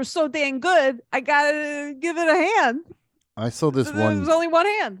shows were so dang good. I gotta give it a hand. I saw this There one. was only one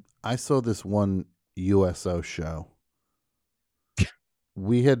hand. I saw this one USO show.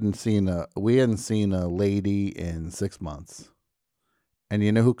 We hadn't seen a lady in 6 months. And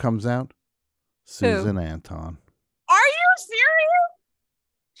you know who comes out? Susan Anton. Are you serious?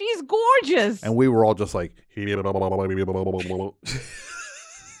 She's gorgeous. And we were all just like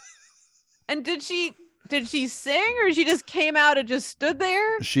And did she sing, or she just came out and just stood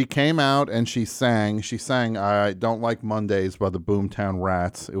there? She came out and she sang. She sang I Don't Like Mondays by the Boomtown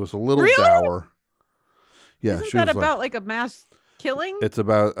Rats. It was a little Really? dour. Yeah, Isn't she that was about like a mass killing? it's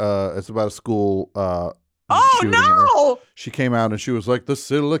about a school Oh shooting. And no! she came out and she was like, the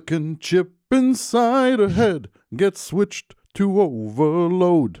silicon chip inside her head gets switched to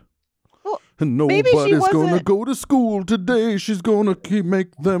overload. Well, And maybe she nobody's gonna wasn't- go to school today. She's gonna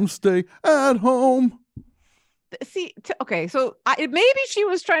make them stay at home. See, okay, so maybe she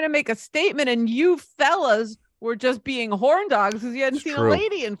was trying to make a statement, and you fellas were just being horn dogs because you hadn't It's seen true. a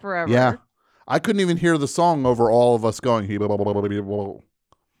lady in forever. Yeah. I couldn't even hear the song over all of us going.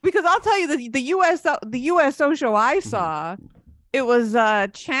 Because I'll tell you, the USO show I saw, it was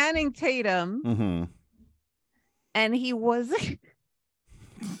Channing Tatum, Mm-hmm. and he was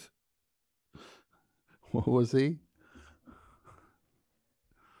What was he?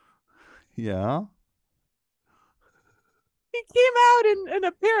 Yeah. he came out in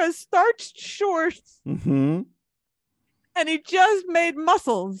a pair of starched shorts, Mm-hmm. and he just made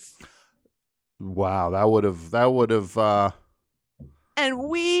muscles. Wow, that would have And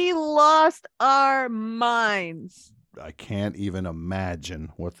we lost our minds. I can't even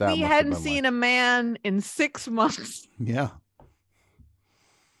imagine what that We must hadn't have been seen a man in 6 months. like. Yeah.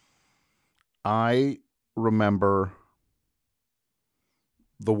 I remember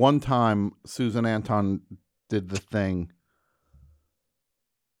the one time Susan Anton did the thing.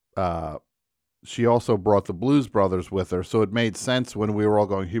 She also brought the Blues Brothers with her, so it made sense when we were all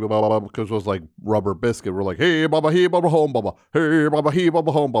going because it was like Rubber Biscuit. We're like, hey baba, home baba, hey baba,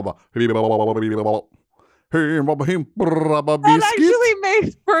 home baba, hey baba, hey baba, That biscuit. actually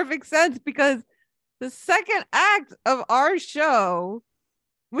makes perfect sense because the second act of our show,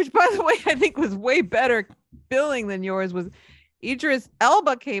 which by the way I think was way better billing than yours, was Idris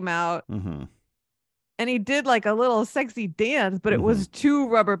Elba came out Mm-hmm. and he did like a little sexy dance, but it was to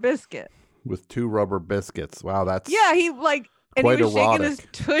Rubber Biscuit. With 2 Rubber Biscuits. Wow, that's Yeah, he like, and he quite was shaking his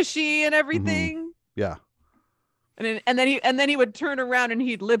erotic. tushy and everything. Yeah. And then he would turn around and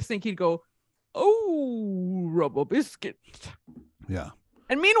he'd lip sync. He'd go, "Oh, Rubber Biscuit." Yeah.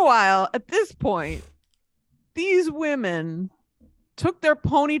 And meanwhile, at this point, these women took their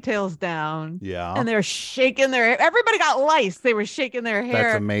ponytails down. Yeah. And they're shaking their hair. Everybody got lice. They were shaking their hair.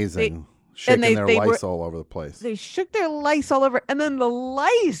 That's amazing. Shaking their lice all over the place. They shook their lice all over. And then the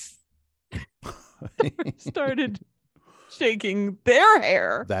lice started shaking their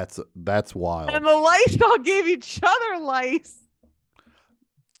hair. That's wild. And the lice all gave each other lice.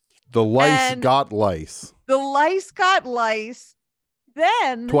 The lice got lice. The lice got lice.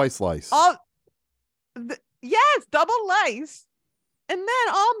 Then Twice lice. Yes, double lice. And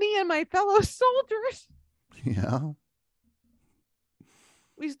then all me and my fellow soldiers. Yeah.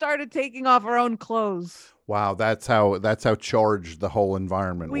 We started taking off our own clothes. Wow, that's how charged the whole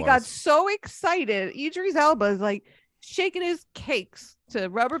environment was. We got so excited. Idris Elba is like shaking his cakes to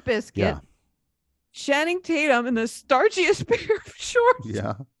Rubber Biscuit. Yeah. Channing Tatum in the starchiest pair of shorts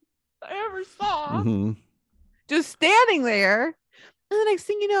Yeah. I ever saw. Mm-hmm. Just standing there. And the next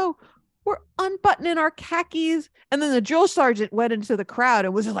thing you know, we're unbuttoning our khakis. And then the drill sergeant went into the crowd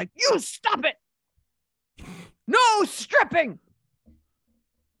and was just like, "You stop it. No stripping.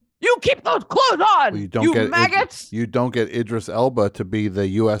 You keep those clothes on, Well, you maggots." You don't get Idris Elba to be the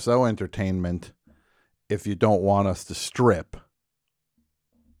USO entertainment if you don't want us to strip.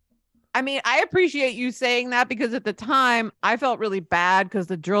 I mean, I appreciate you saying that because at the time I felt really bad because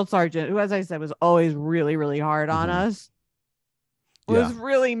the drill sergeant, who, as I said, was always really, really hard on us, was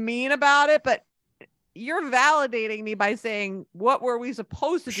really mean about it. But you're validating me by saying, what were we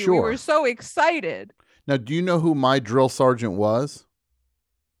supposed to do? Sure. We were so excited. Now, do you know who my drill sergeant was?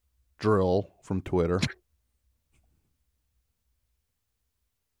 Drill from Twitter.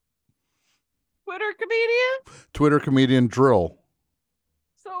 Twitter comedian Drill.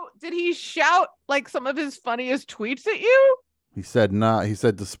 So did he shout like some of his funniest tweets at you? He said, "Nah." He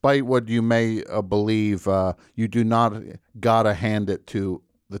said, "Despite what you may believe, you do not gotta hand it to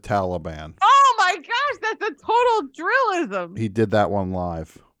the Taliban." Oh my gosh, that's a total drillism. He did that one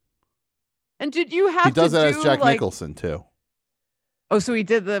live. And did you have He does to it do as Jack like... Nicholson too. Oh, so he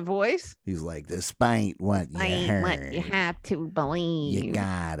did the voice? He's like, despite what you heard, what you have to believe. you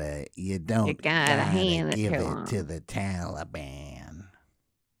don't gotta hand it give to it 'em. to the Taliban.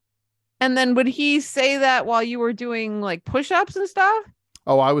 And then would he say that while you were doing like push-ups and stuff?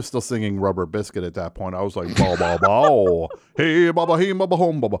 Oh, I was still singing Rubber Biscuit at that point. I was like, ba ba ba, hey baba hey baba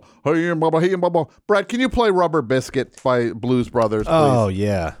home baba, hey baba hey baba. Brett, can you play Rubber Biscuit by Blues Brothers, please? Oh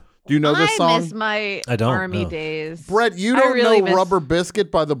yeah. Do you know this song? I miss my I don't army know. days. Brett, you I don't really know miss- Rubber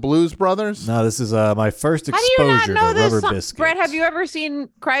Biscuit by the Blues Brothers? No, this is my first How do you not exposure know to this Rubber song? Biscuit. Brett, have you ever seen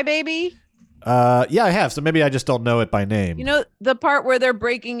Crybaby? Yeah, I have. So maybe I just don't know it by name. You know the part where they're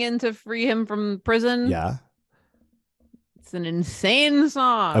breaking in to free him from prison? Yeah. It's an insane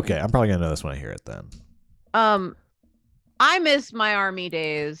song. Okay, I'm probably gonna know this when I hear it then. I miss my army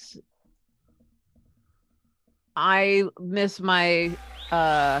days. I miss my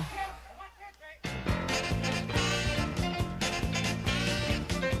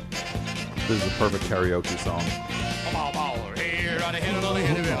This is a perfect karaoke song.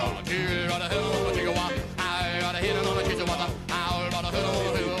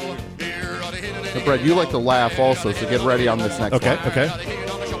 But Brett, you like to laugh also, so get ready on this next Okay, one. okay.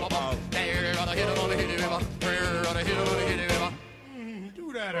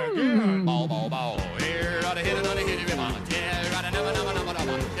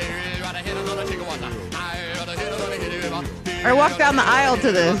 I walked down the aisle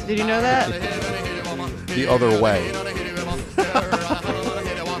to this. Did you know that? The other way.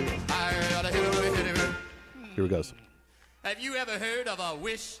 Here it goes. Have you ever heard of a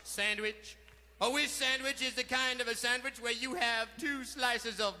wish sandwich? A wish sandwich is the kind of a sandwich where you have 2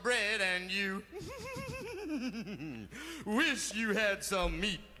 slices of bread and you wish you had some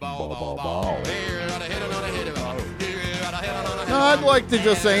meat. Now, I'd like to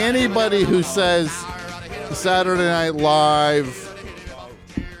just say anybody who says Saturday Night Live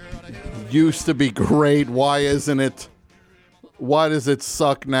used to be great, why isn't it? Why does it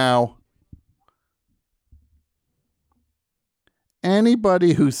suck now?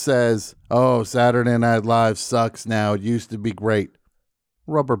 Anybody who says, oh, Saturday Night Live sucks now, it used to be great.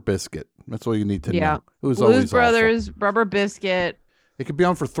 Rubber Biscuit. That's all you need to know. It was Blues always Brothers, awful. Rubber Biscuit. It could be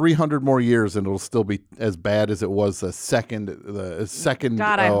on for 300 more years and it'll still be as bad as it was the second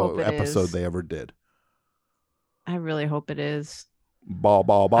God, I hope it episode is. they ever did. I really hope it is. Ba,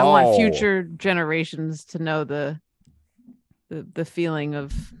 ba, ba. I want future generations to know the feeling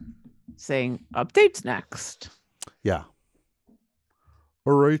of saying updates next. Yeah.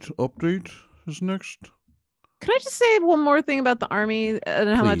 All right, update is next. Can I just say one more thing about the army and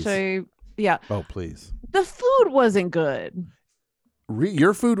how much Please. yeah. Oh, please. The food wasn't good.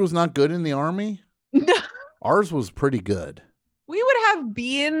 Your food was not good in the army? Ours was pretty good. We would have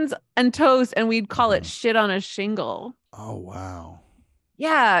beans and toast, and we'd call it shit on a shingle. Oh wow.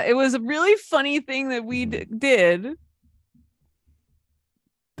 Yeah, it was a really funny thing that we did.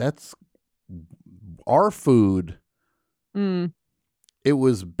 That's our food. Mm. It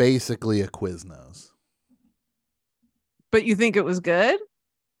was basically a Quiznos. But you think it was good?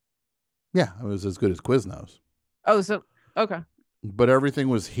 Yeah, it was as good as Quiznos. Oh, so okay. But everything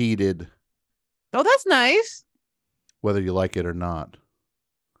was heated, Oh, that's nice. whether you like it or not.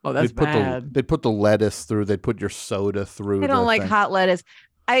 Oh, that's bad. They'd put the lettuce through. They'd put your soda through. I don't the like thing. hot lettuce.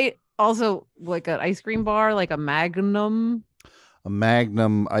 I also like an ice cream bar, like a Magnum. A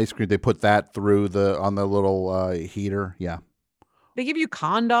Magnum ice cream. They put that through on the little heater. Yeah, They give you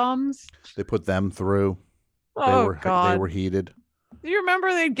condoms. they put them through. Oh, God. They were heated. Do you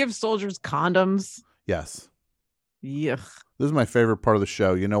remember they'd give soldiers condoms? Yes. Yuck. This is my favorite part of the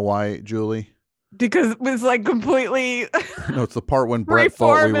show. You know why, Julie? Because it was like completely. No, it's the part when Brett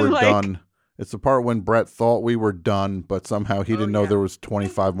thought we Freeform were and, like- done. It's the part when Brett thought we were done, but somehow he didn't know there was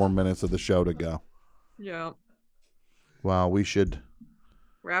 25 more minutes of the show to go. Yeah. Wow, we should,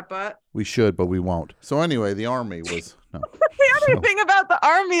 But but we won't. So anyway, the army was no. the other thing about the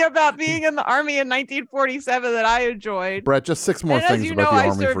army, about being in the army in 1947 that I enjoyed. Brett, just 6 more And as things you about know, the I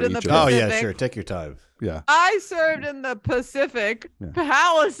army served for in the each of us. Oh yeah, Pacific. sure. Take your time. Yeah. I served in the Pacific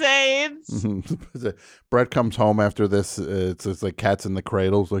Palisades. Brett comes home after this. It's like Cats in the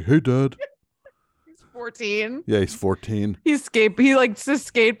Cradle. It's like, hey, Dad. 14. Yeah, he's 14. He likes to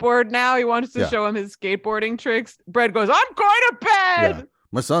skateboard now. He wants to Yeah. show him his skateboarding tricks. Brett goes, I'm going to bed. Yeah.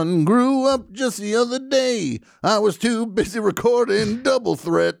 My son grew up just the other day. I was too busy recording Double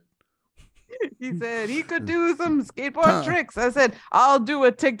Threat. He said he could do some skateboard tricks. I said, I'll do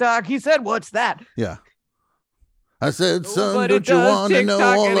a TikTok. He said, what's that? Yeah. I said, son, Nobody don't you does want to know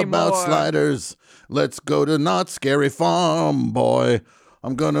TikTok all about anymore." sliders? Let's go to Not Scary Farm, boy.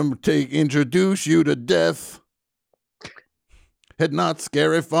 I'm going to introduce you to death. At Not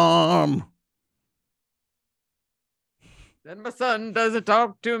Scary Farm. Then my son doesn't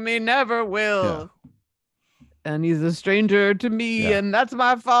talk to me, never will. And he's a stranger to me, Yeah. and that's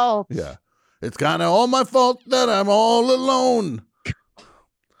my fault. Yeah. It's kind of all my fault that I'm all alone.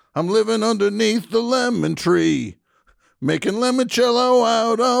 I'm living underneath the lemon tree, making limoncello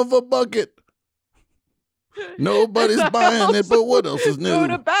out of a bucket. Nobody's And I buying it, but what else is Go new?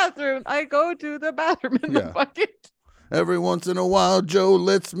 to bathroom. I go to the bathroom in the Yeah. bucket. Every once in a while, Joe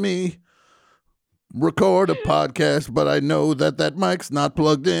lets me record a podcast, but I know that mic's not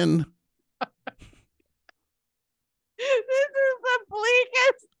plugged in. This is the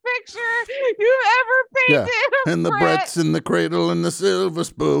bleakest picture you've ever Yeah, painted. of and the Brett. Brett's in the cradle and the silver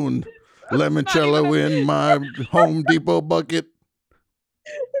spoon. Limoncello in my Home Depot bucket.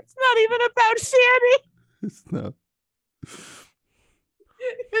 It's not even about Sandy. It's not.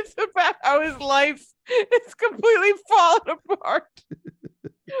 It's about how his life is completely falling apart.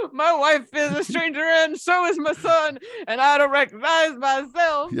 My wife is a stranger, and so is my son, and I don't recognize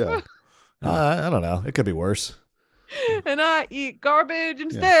myself. Yeah. I don't know. It could be worse. And I eat garbage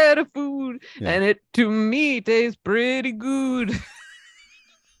instead of food, Yeah. and it to me tastes pretty good.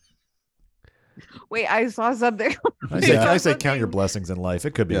 Wait, I saw something. I say count your blessings in life.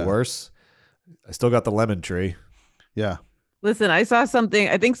 It could be Yeah. worse. I still got the lemon tree. Yeah. Listen, I saw something.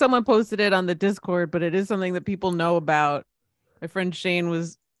 I think someone posted it on the Discord, but it is something that people know about. My friend Shane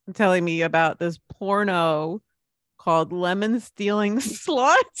was telling me about this porno called Lemon Stealing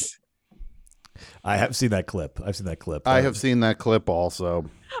Sluts. I have seen that clip. I've seen that clip. I have seen that clip also.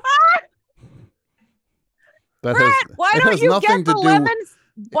 That Brett, why it don't has you nothing get the to do. lemons?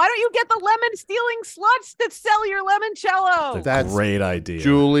 Why don't you get the lemon stealing sluts that sell your limoncello? That's great idea.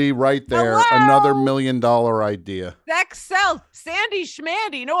 Julie, right there. Hello? Another $1 million idea. Sex sells. Sandy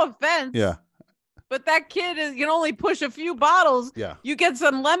Schmandy, no offense. Yeah. But that kid can only push a few bottles. Yeah. You get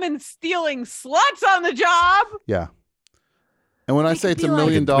some lemon stealing sluts on the job. Yeah. And when I say it's a $1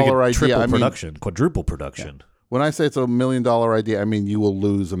 million We could idea, triple I mean, production, quadruple production. when I say it's a $1 million idea, I mean you will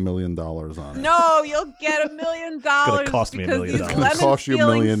lose $1 million on it. No, you'll get $1 million cost me $1 because million. these It's gonna lemon cost you $1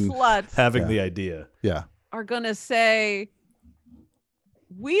 stealing million. sluts Having the idea. Yeah. are gonna say,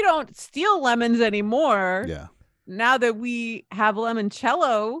 "We don't steal lemons anymore. Yeah. Now that we have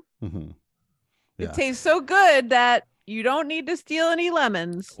limoncello, Mm-hmm. it tastes so good that you don't need to steal any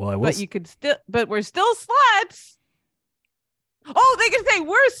lemons. Well, I will but you could still, but we're still sluts. Oh, they can say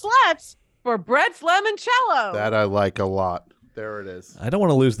we're sluts for Brett's limoncello. That I like a lot. There it is. I don't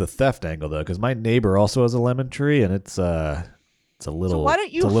want to lose the theft angle though, because my neighbor also has a lemon tree, and it's a little. So why don't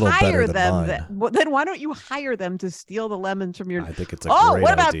it's you a little hire better than them? mine. Then why don't you hire them to steal the lemons from your? I think it's a Oh, great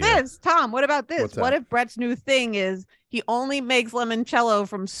what about idea. this, Tom? What about this? What's What that? if Brett's new thing is he only makes limoncello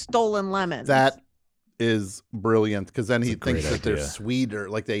from stolen lemons. That is brilliant because then he That's a thinks great that they're idea. sweeter,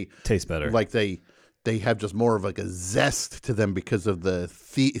 like they Taste better. like they have just more of like a zest to them because of the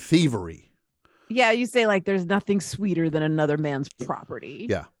thievery. Yeah, you say like there's nothing sweeter than another man's property.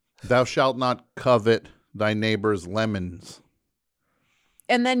 Yeah. Thou shalt not covet thy neighbor's lemons.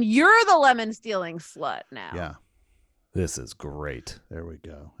 And then you're the lemon stealing slut now. Yeah. This is great. There we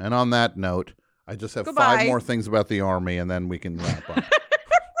go. And on that note, I just have Goodbye. 5 more things about the army and then we can wrap up.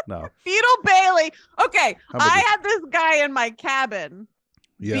 No. Beetle Bailey. Okay, How about I this? had this guy in my cabin.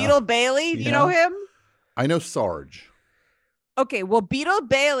 Yeah. Beetle Bailey. Do you Yeah. know him? I know Sarge. Okay, well, Beetle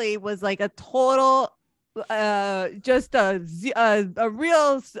Bailey was like a total, just a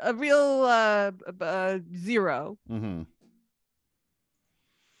real zero. Mm-hmm.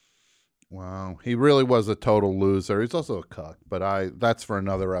 Wow, he really was a total loser. He's also a cuck, but that's for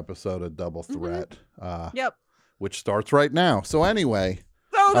another episode of Double Threat. Yep. Which starts right now. So anyway,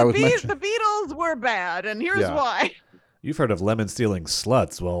 So I the was mentioning- the Beatles were bad, and here's Yeah. why. You've heard of lemon stealing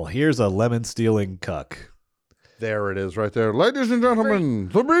sluts. Well, here's a lemon stealing cuck. There it is right there. Ladies and gentlemen,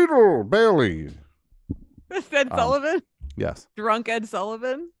 the Beetle Bailey. Ed Sullivan, Yes. drunk Ed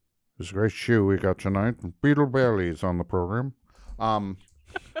Sullivan. This great shoe we got tonight. Beetle Bailey's on the program. All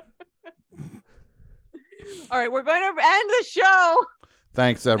right, we're going to end the show.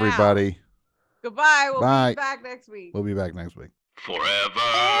 Thanks, everybody. Goodbye. We'll Bye. be back next week. We'll be back next week.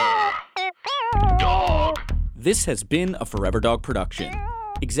 Forever Dog. This has been a Forever Dog production.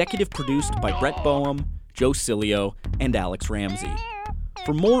 Executive produced by Brett Boehm, Joe Cilio, and Alex Ramsey.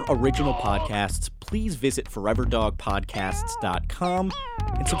 For more original podcasts, please visit foreverdogpodcasts.com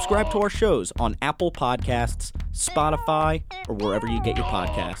and subscribe to our shows on Apple Podcasts, Spotify, or wherever you get your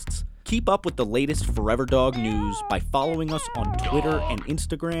podcasts. Keep up with the latest Forever Dog news by following us on Twitter and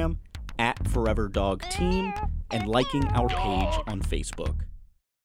Instagram @ForeverDogTeam and liking our page on Facebook.